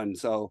one-on-one.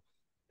 So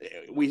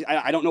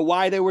I don't know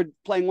why they were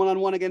playing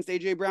one-on-one against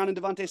AJ Brown and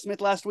Devontae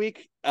Smith last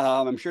week.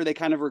 I'm sure they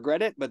kind of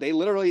regret it, but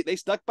they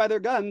stuck by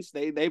their guns.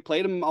 They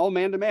played them all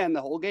man-to-man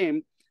the whole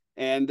game,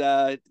 and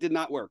it did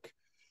not work.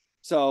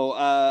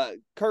 So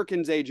Kirk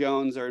and Zay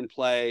Jones are in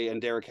play,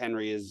 and Derrick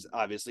Henry is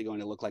obviously going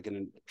to look like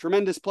a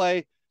tremendous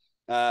play.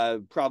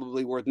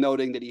 Probably worth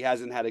noting that he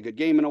hasn't had a good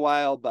game in a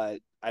while, but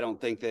I don't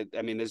think that.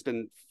 I mean,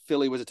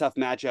 Philly was a tough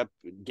matchup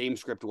game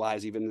script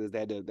wise, even as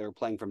they were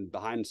playing from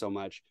behind so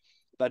much,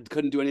 but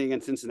couldn't do anything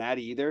against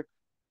Cincinnati either.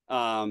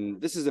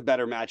 This is a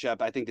better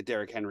matchup. I think that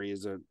Derrick Henry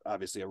is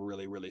obviously a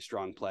really, really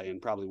strong play,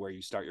 and probably where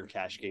you start your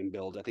cash game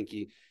build. I think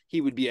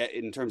he would be,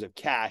 in terms of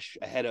cash,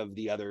 ahead of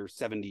the other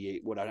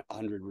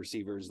 100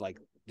 receivers like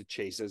the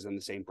Chases and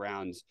the St.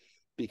 Browns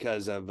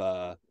because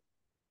of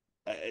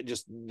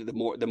just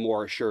the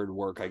more assured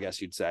work, I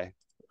guess you'd say.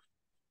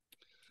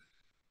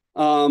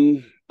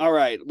 All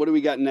right, what do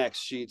we got next,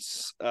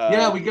 Sheets?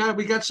 Yeah, we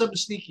got something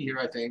sneaky here,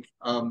 I think.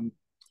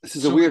 This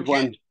is a weird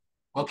one.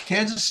 Well,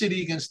 Kansas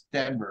City against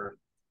Denver.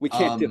 We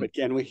can't do it,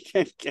 Ken. We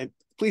can't.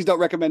 Please don't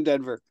recommend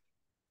Denver.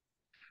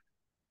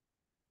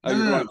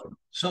 No.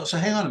 So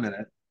hang on a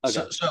minute.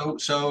 Okay.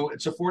 So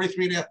it's a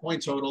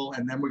 43.5-point total,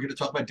 and then we're going to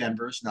talk about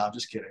Denver's. No, I'm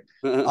just kidding.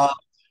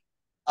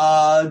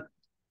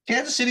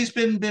 Kansas City's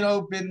been they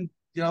listen.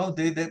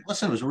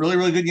 It was a really,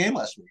 really good game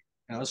last week.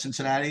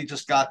 Cincinnati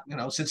just got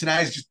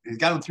Cincinnati's just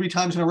got them 3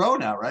 times in a row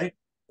now, right?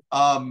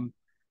 And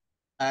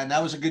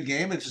that was a good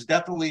game. It's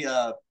definitely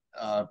a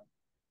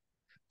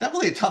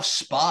tough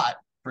spot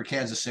for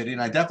Kansas City,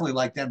 and I definitely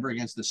like Denver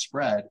against the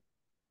spread.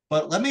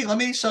 But let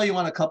me sell you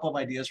on a couple of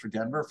ideas for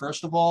Denver.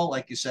 First of all,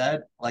 like I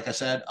said,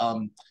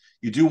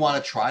 you do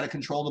want to try to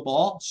control the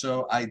ball.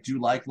 So I do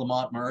like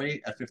Lamont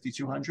Murray at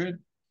 5,200.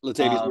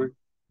 Latavius Murray.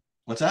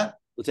 What's that?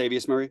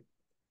 Latavius Murray.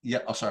 Yeah.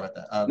 Oh, sorry about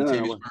that.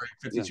 Latavius Murray,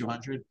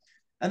 5,200. Yeah.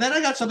 And then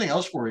I got something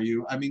else for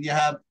you. I mean, you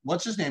have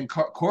what's his name,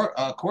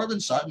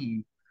 Cortland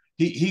Sutton.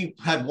 He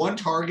had 1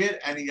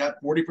 target and he got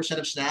 40%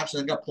 of snaps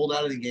and then got pulled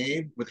out of the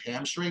game with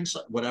hamstrings,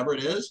 whatever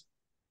it is.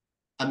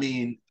 I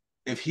mean,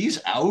 if he's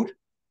out,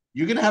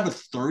 you're going to have a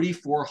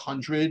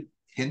 3,400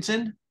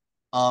 Hinton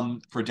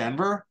for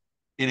Denver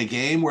in a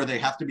game where they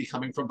have to be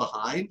coming from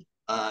behind.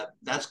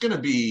 That's going to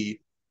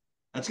be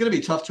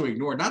tough to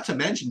ignore. Not to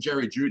mention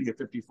Jerry Jeudy at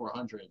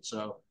 5,400.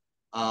 So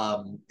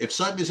if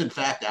Sutton is in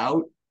fact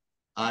out,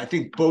 I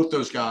think both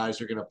those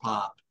guys are going to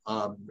pop,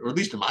 or at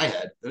least in my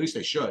head. At least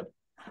they should.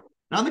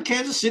 Now on the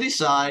Kansas City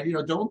side,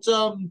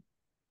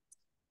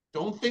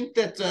 don't think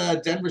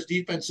that Denver's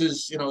defense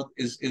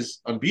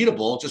is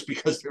unbeatable just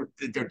because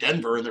they're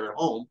Denver and they're at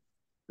home.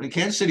 I mean,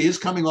 Kansas City is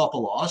coming off a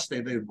loss.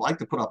 They like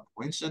to put up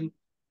points and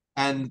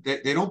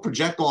they don't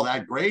project all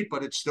that great,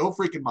 but it's still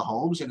freaking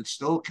Mahomes and it's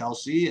still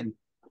Kelsey and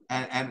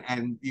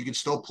you can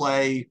still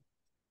play.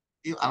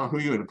 I don't know who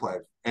you're going to play,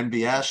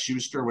 MBS,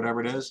 Schuster,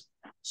 whatever it is.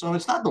 So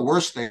it's not the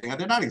worst thing.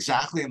 They're not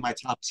exactly in my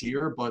top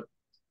tier, but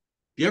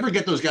if you ever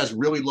get those guys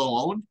really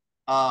low owned,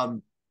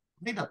 it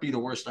may not be the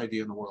worst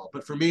idea in the world.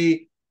 But for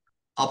me,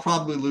 I'll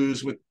probably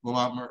lose with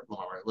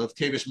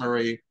Latavius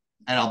Murray,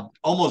 and I'm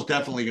almost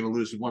definitely going to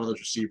lose with one of those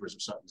receivers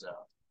if something's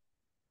out.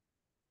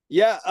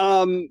 Yeah.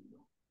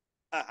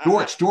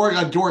 Dortch,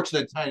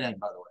 the tight end,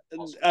 by the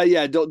way.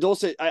 Yeah,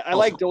 Dulcich. I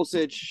like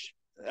Dulcich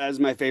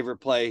as my favorite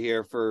play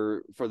here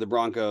for the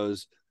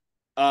Broncos.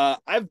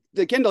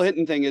 The Kendall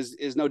Hinton thing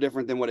is no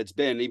different than what it's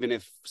been, even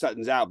if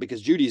Sutton's out,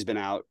 because Judy's been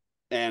out,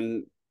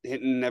 and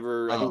Hinton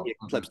never. I think he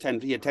clips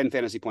 10. He had 10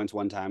 fantasy points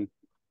one time.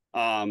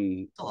 A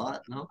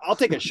lot, no. I'll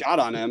take a shot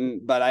on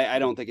him, but I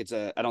don't think it's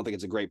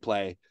a great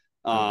play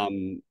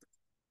on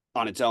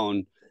its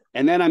own.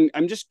 And then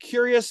I'm just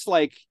curious,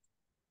 like,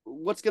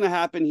 what's going to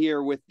happen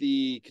here with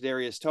the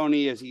Kadarius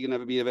Toney? Is he going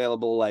to be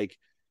available? Like,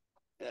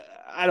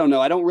 I don't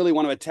know. I don't really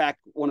want to attack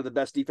one of the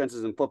best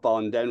defenses in football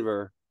in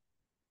Denver.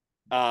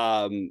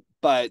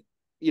 But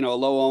a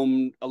low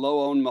own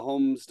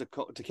Mahomes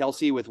to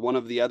Kelsey with one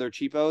of the other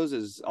cheapos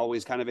is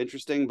always kind of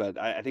interesting. But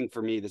I think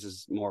for me, this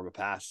is more of a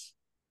pass.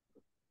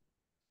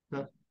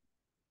 Yeah.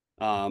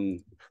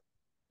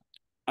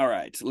 All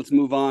right, let's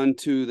move on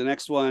to the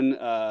next one.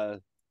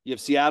 You have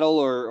Seattle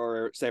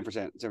or San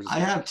Francisco? I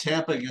have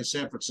Tampa against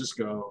San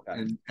Francisco,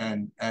 okay.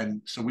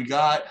 and so we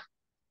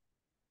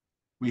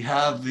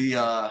have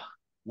the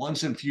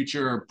once and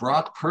future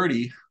Brock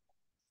Purdy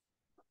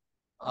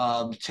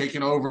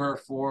taking over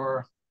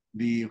for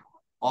the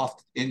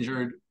oft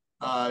injured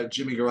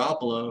Jimmy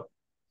Garoppolo.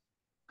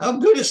 How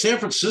good is San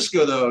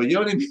Francisco, though? You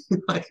know what I mean?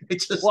 Like,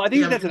 I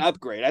think that's an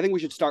upgrade. I think we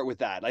should start with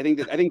that. I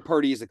think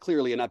Purdy is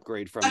clearly an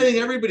upgrade from. I think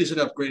everybody's an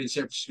upgrade in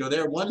San Francisco.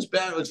 They're one's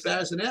bad as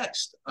the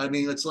next. I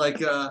mean, it's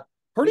like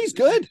Purdy's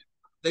good.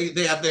 They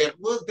have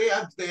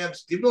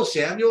Deebo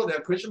Samuel. They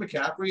have Christian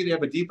McCaffrey. They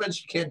have a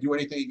defense you can't do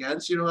anything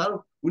against.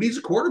 Who needs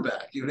a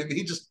quarterback? You know what I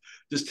mean? Just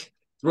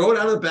throw it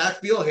out of the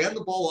backfield, hand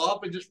the ball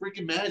off, and just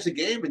freaking manage the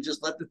game, and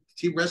just let the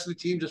rest of the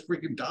team just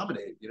freaking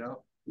dominate.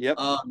 Yep.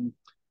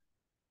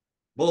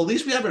 Well, at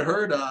least we haven't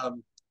heard.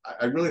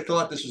 I really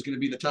thought this was going to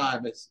be the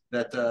time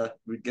that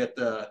we'd get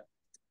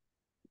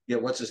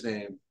what's his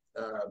name?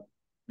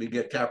 We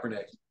get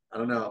Kaepernick. I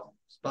don't know.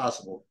 It's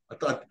possible.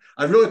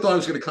 I really thought it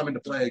was going to come into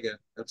play again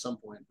at some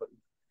point, but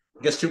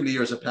I guess too many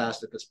years have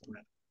passed at this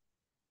point.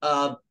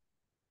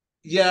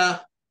 Yeah,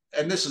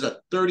 and this is a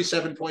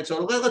 37-point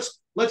total. Let's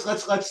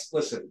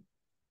listen.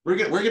 We're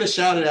gonna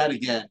shout it out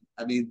again.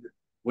 I mean,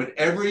 when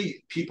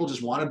people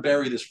just want to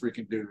bury this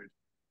freaking dude.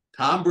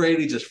 Tom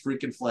Brady just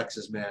freaking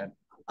flexes, man.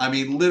 I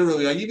mean,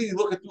 literally, like, even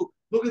look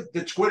at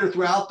the Twitter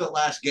throughout the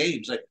last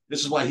games. Like, this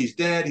is why he's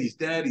dead. He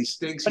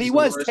stinks. But he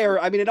was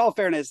terrible. I mean, in all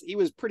fairness, he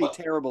was pretty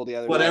terrible the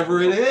other night.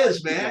 Whatever it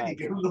is, man. You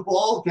give him the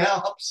ball down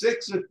up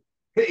 6 with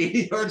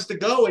 80 yards to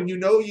go, and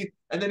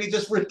and then he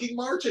just freaking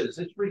marches.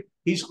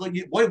 He's like,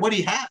 what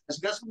he has.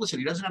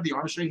 He doesn't have the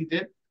arm strength he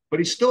did, but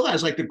he still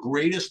has like the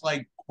greatest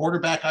like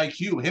quarterback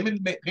IQ. Him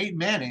and Peyton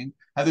Manning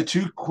have the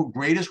two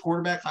greatest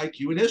quarterback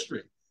IQ in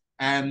history,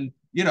 and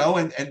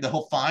and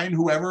he'll find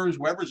whoever's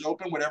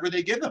open, whatever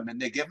they give him. And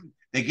they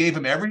gave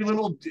him every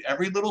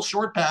little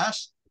short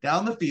pass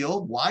down the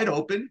field, wide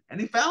open,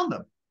 and he found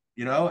them,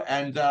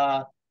 and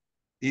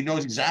he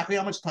knows exactly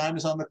how much time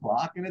is on the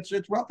clock, and it's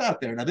rough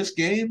out there. Now this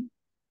game,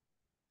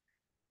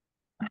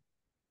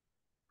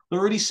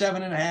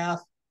 37.5,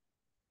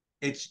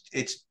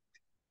 it's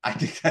I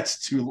think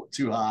that's too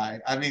high.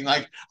 I mean,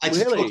 like, I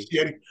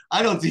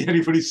don't see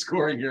anybody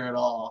scoring here at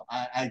all.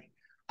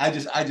 I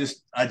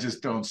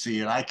just don't see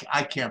it.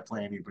 I can't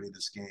play anybody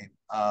this game.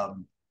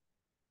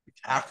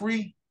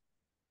 McCaffrey,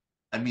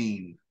 I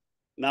mean,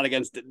 not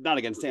against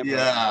Tampa.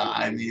 Yeah,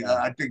 I mean,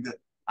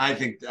 I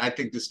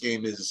think this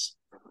game is,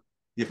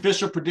 the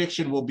official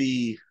prediction will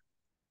be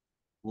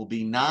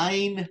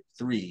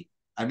 9-3.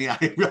 I mean,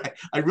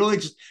 I really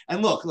just,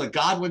 and look, like,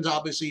 Godwin's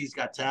obviously, he's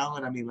got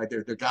talent. I mean, like,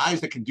 they're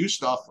guys that can do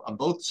stuff on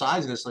both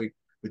sides of this, like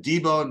with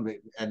Debo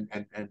and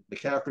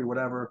McCaffrey,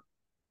 whatever.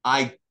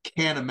 I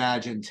can't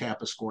imagine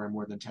Tampa scoring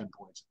more than 10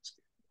 points in this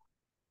game.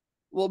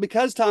 Well,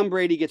 because Tom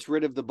Brady gets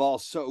rid of the ball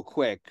so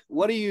quick,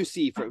 what do you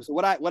see? So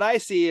what I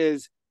see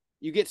is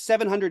you get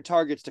 700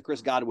 targets to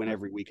Chris Godwin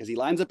every week because he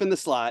lines up in the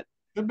slot.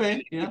 Could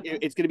be, yeah.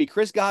 It's going to be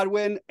Chris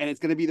Godwin, and it's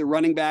going to be the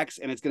running backs,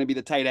 and it's going to be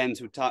the tight ends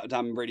who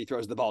Tom Brady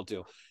throws the ball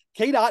to.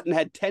 Kate Otten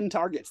had 10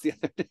 targets the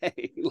other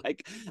day.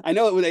 Like, I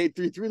know they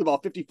threw the ball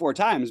 54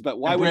 times, but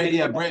why would they?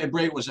 Yeah,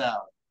 Brady was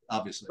out,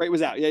 obviously. Brady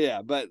was out,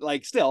 yeah. But,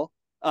 like, still,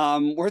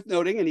 worth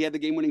noting, and he had the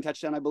game-winning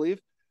touchdown, I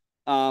believe.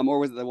 Or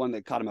was it the one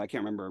that caught him? I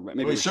can't remember.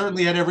 Maybe he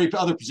certainly had every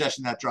other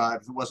possession that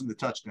drive if it wasn't the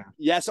touchdown.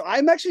 Yeah, so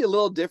I'm actually a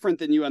little different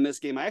than you on this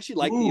game. I actually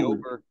like the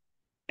over,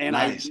 and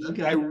nice.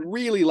 I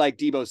really like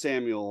Deebo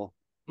Samuel.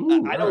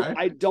 Ooh,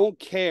 I don't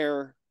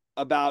care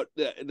about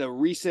the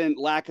recent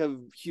lack of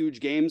huge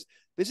games.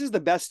 This is the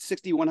best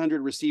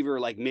 6,100 receiver,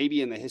 like,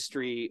 maybe in the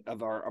history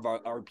of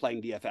our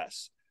playing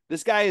DFS.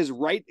 This guy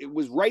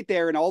was right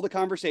there in all the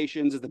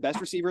conversations as the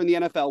best receiver in the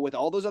NFL with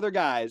all those other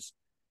guys.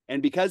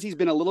 And because he's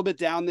been a little bit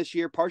down this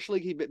year, partially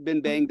he's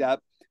been banged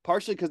up,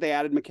 partially because they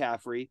added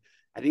McCaffrey,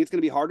 I think it's going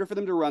to be harder for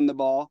them to run the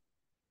ball.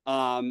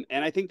 And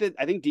I think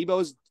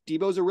Deebo's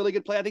a really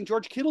good play. I think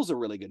George Kittle's a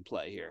really good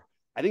play here.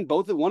 I think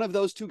one of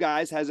those two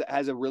guys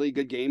has a really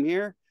good game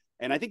here.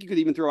 And I think you could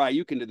even throw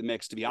Ayuk into the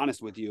mix, to be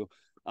honest with you.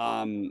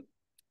 I'm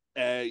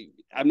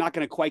not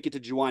going to quite get to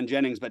Juwan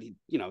Jennings, but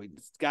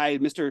this guy,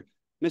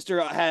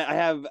 I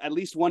have at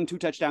least 1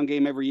 2-touchdown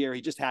game every year.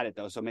 He just had it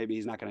though, so maybe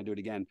he's not going to do it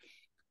again.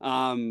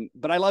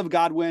 But I love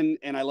Godwin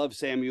and I love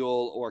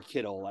Samuel or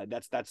Kittle.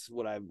 That's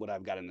what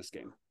I've got in this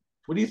game.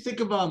 What do you think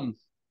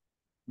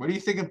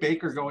of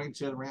Baker going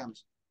to the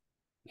Rams?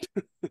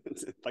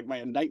 It's like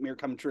my nightmare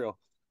come true.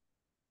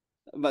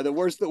 But the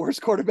worst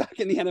quarterback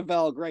in the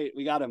NFL. Great,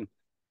 we got him.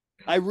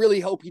 I really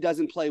hope he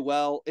doesn't play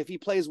well. If he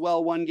plays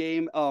well one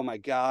game, oh my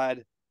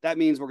God, that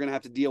means we're going to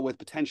have to deal with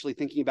potentially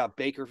thinking about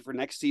Baker for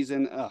next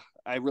season. Ugh,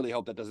 I really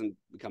hope that doesn't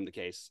become the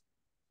case.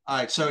 All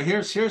right, so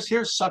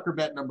here's sucker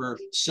bet number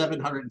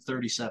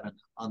 737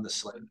 on the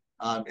slate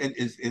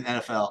in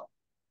NFL.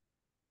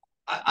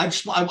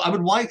 I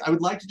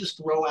would like to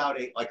just throw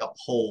out a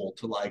poll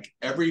to like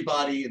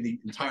everybody in the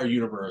entire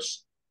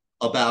universe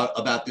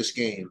about this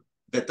game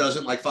that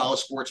doesn't like follow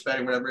sports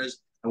betting, whatever it is,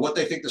 and what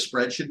they think the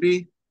spread should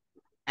be.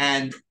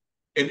 And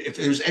if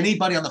there's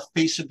anybody on the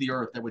face of the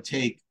earth that would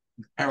take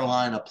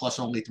Carolina plus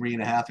only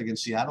 3.5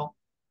 against Seattle,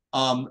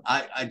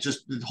 I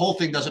just the whole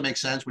thing doesn't make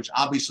sense. Which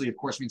obviously, of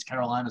course, means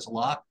Carolina's a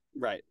lock.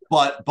 Right.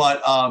 But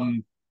boy,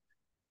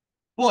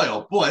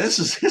 oh boy, this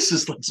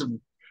is like some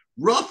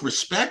rough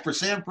respect for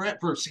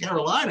for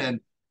Carolina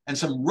and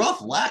some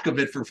rough lack of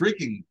it for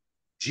freaking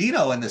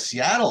Gino and the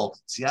Seattle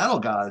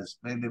guys.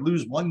 Man, they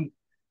lose one.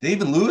 They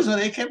even lose, and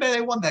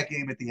they won that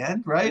game at the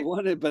end, right? They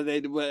won it, but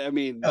I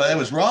mean, it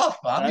was rough.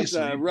 Obviously,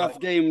 that's a rough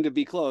game to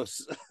be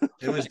close.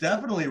 It was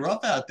definitely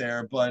rough out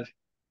there, but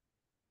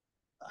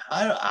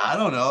I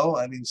don't know.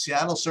 I mean,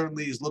 Seattle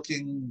certainly is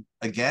looking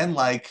again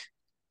like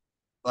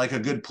a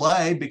good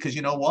play because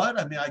you know what?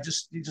 I mean,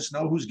 you just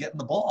know who's getting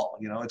the ball.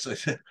 You know, it's a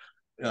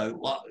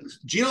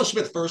Geno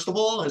Smith, first of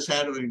all, has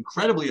had an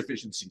incredibly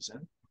efficient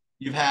season.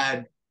 You've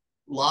had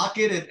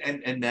Lockett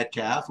and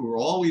Metcalf, who are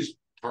always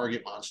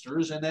target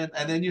monsters, and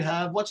then you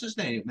have what's his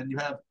name, and you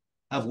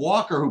have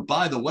Walker, who,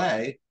 by the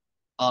way,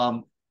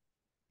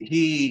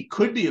 he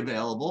could be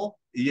available,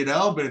 you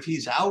know, but if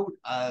he's out,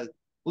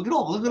 look at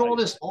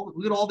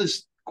all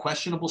this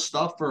questionable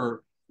stuff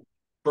for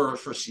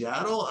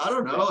Seattle. I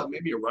don't know.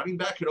 Maybe a running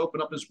back could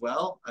open up as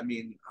well. I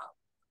mean,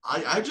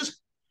 I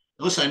just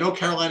listen. I know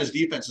Carolina's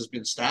defense has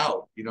been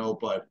stout, you know,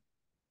 but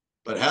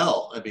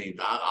hell, I mean,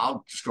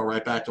 I'll just go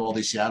right back to all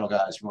these Seattle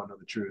guys if you want to know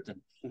the truth. And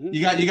Mhm.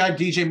 you got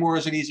DJ Moore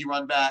as an easy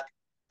run back.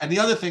 And the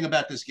other thing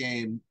about this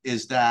game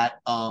is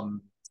that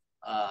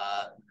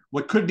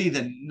what could be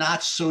the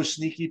not so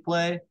sneaky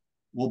play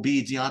will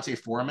be Deontay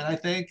Foreman, I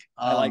think.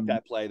 I like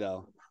that play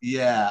though.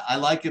 Yeah, I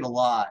like it a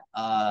lot.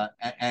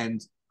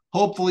 And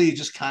hopefully it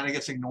just kind of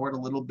gets ignored a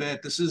little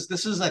bit. This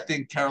is I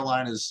think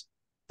Carolina's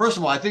first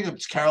of all, I think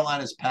it's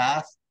Carolina's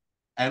path.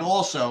 And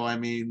also, I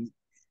mean,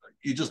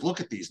 you just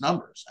look at these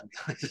numbers. I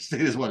mean, it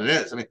is what it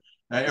is. I mean,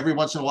 every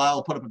once in a while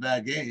we'll put up a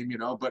bad game, you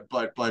know, but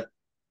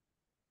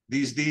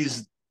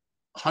these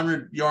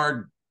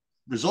 100-yard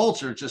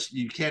results are just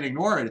you can't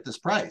ignore it at this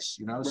price,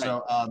 you know. Right.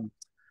 So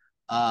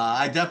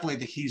I definitely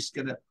think he's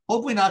gonna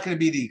hopefully not gonna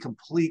be the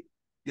complete,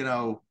 you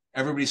know,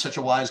 everybody's such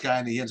a wise guy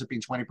and he ends up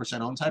being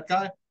 20% owned type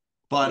guy.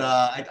 But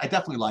I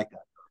definitely like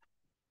that.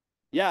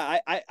 Yeah,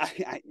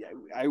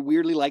 I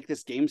weirdly like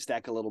this game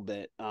stack a little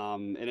bit,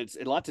 and it's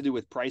a lot to do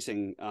with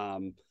pricing.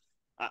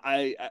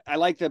 I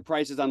like the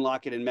prices on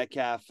Lockett and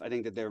Metcalf. I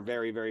think that they're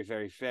very, very,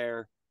 very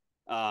fair.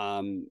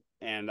 And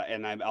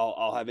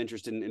I'll have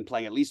interest in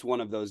playing at least one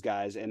of those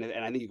guys, and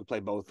I think you could play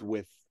both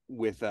with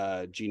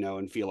Gino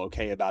and feel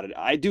okay about it.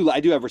 I do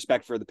have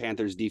respect for the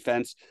Panthers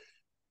defense,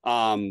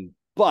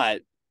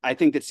 but I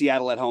think that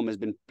Seattle at home has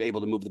been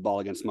able to move the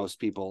ball against most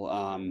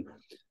people.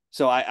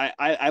 So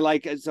I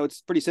like it. So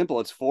it's pretty simple.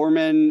 It's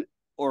Foreman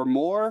or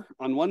more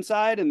on one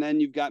side, and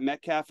then you've got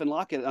Metcalf and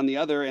Lockett on the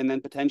other, and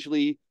then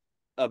potentially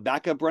a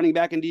backup running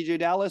back in DJ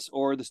Dallas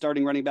or the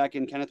starting running back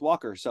in Kenneth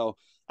Walker. So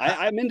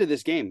I'm into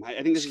this game.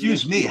 I think this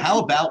Excuse me. How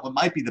about what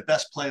might be the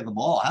best play of them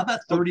all? How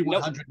about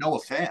 3,100 Noah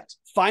Fant?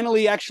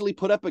 Finally actually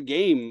put up a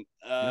game,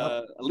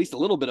 at least a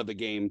little bit of a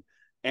game.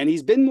 And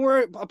he's been more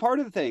a part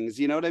of things,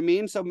 you know what I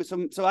mean? So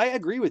I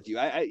agree with you.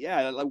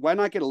 Why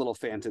not get a little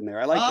Fant in there?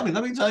 I like. I mean,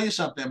 let me tell you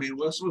something. I mean,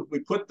 we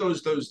put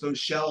those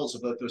shells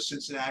of those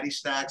Cincinnati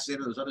stacks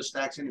in, or those other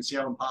stacks in, and see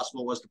how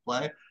impossible it was to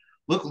play.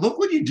 Look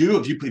what you do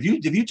if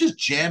you just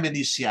jam in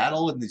these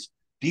Seattle and the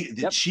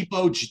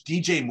cheapo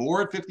DJ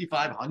Moore at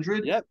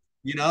 5,500. Yep.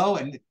 You know,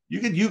 and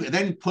you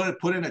then put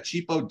in a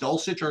cheapo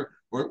Dulcich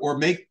or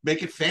make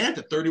it Fant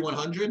at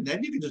 3,100, and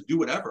then you can just do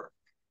whatever.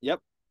 Yep,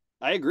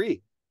 I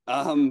agree.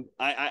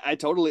 I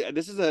totally.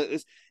 This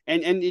is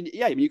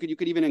yeah. You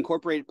could even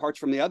incorporate parts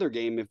from the other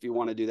game if you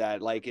want to do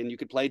that. Like, and you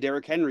could play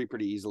Derrick Henry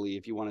pretty easily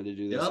if you wanted to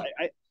do this. Yep.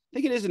 I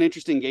think it is an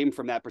interesting game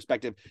from that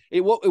perspective. It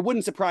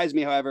wouldn't surprise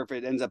me, however, if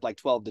it ends up like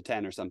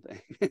 12-10 or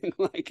something.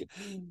 Like,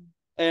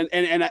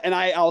 and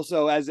I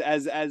also, as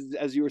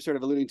you were sort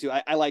of alluding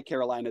to, I like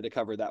Carolina to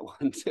cover that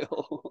one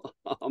too.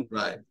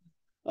 Right.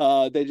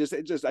 I just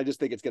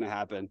think it's going to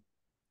happen.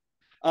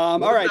 All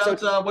right.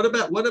 So what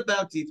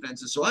about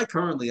defenses? So I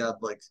currently have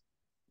like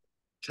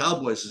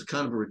Cowboys is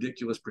kind of a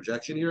ridiculous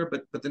projection here,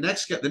 but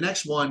the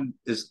next one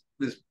is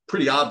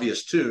pretty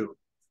obvious too,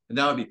 and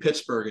that would be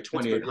Pittsburgh at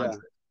 2,800. Yeah.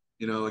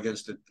 You know,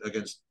 against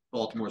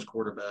Baltimore's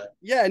quarterback.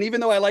 Yeah, and even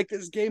though I like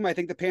this game, I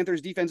think the Panthers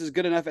defense is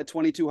good enough at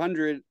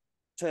 2,200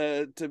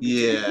 to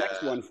be the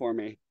next one for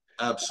me.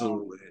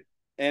 Absolutely.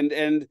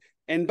 And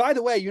And by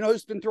the way, you know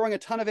who's been throwing a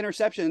ton of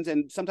interceptions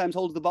and sometimes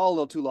holds the ball a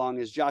little too long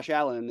is Josh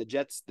Allen and the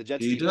Jets. The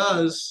Jets. He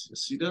does.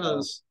 Yes, he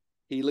does.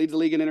 He leads the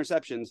league in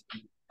interceptions.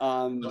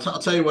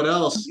 I'll tell you what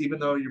else. Even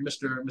though you're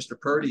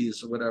Mr.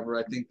 Purdy's or whatever,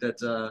 I think that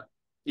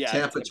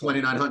Tampa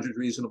 2,900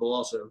 reasonable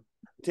also.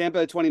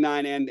 Tampa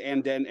 29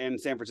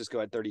 and San Francisco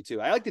at 32.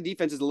 I like the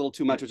defenses a little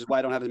too much, which is why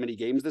I don't have as many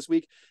games this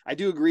week. I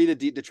do agree that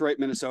Detroit,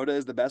 Minnesota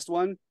is the best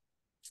one.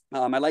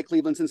 I like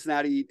Cleveland,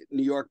 Cincinnati,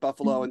 New York,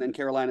 Buffalo, and then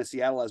Carolina,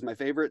 Seattle as my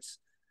favorites.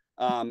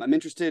 I'm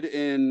interested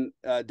in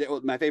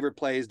my favorite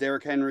plays: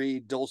 Derrick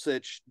Henry,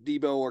 Dulcich,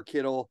 Debo or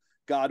Kittle,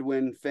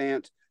 Godwin,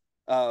 Fant,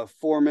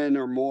 Foreman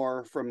or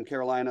Moore from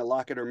Carolina,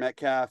 Lockett or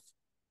Metcalf.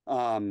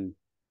 One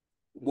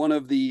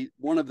of the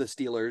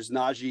Steelers,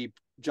 Najee,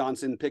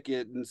 Johnson,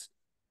 Pickens,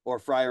 or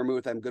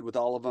Freiermuth. I'm good with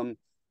all of them.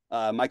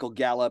 Michael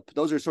Gallup.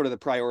 Those are sort of the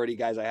priority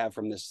guys I have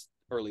from this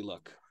early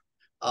look.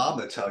 I'm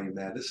gonna tell you,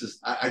 man. This is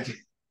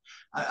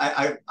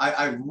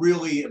I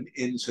really am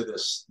into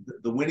this.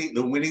 The winning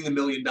 $1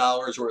 million,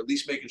 or at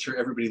least making sure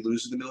everybody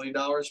loses the $1 million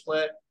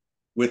play,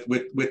 with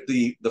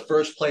the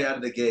first play out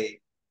of the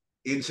gate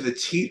into the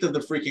teeth of the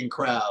freaking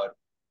crowd,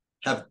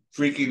 have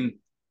freaking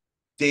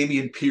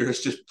Damian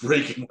Pierce just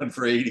breaking one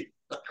for 80.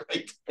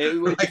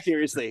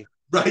 Seriously.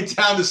 Right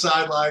down the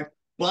sideline,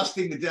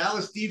 busting the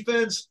Dallas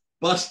defense,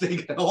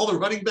 busting all the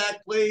running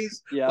back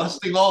plays,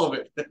 busting all of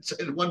it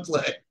in one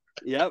play.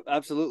 Yep,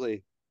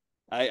 absolutely.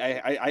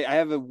 I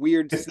have a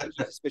weird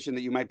suspicion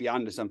that you might be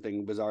onto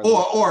something bizarre.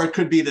 Or it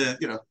could be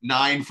the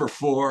 9 for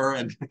 4,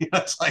 and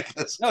it's like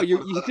this. No,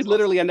 you could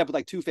literally end up with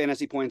like 2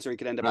 fantasy points, or you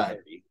could end up with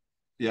 30.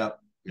 Yeah.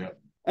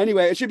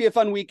 Anyway, it should be a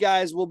fun week,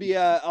 guys.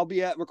 I'll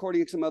be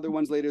recording some other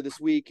ones later this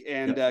week,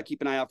 and keep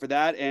an eye out for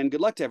that. And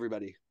good luck to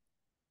everybody.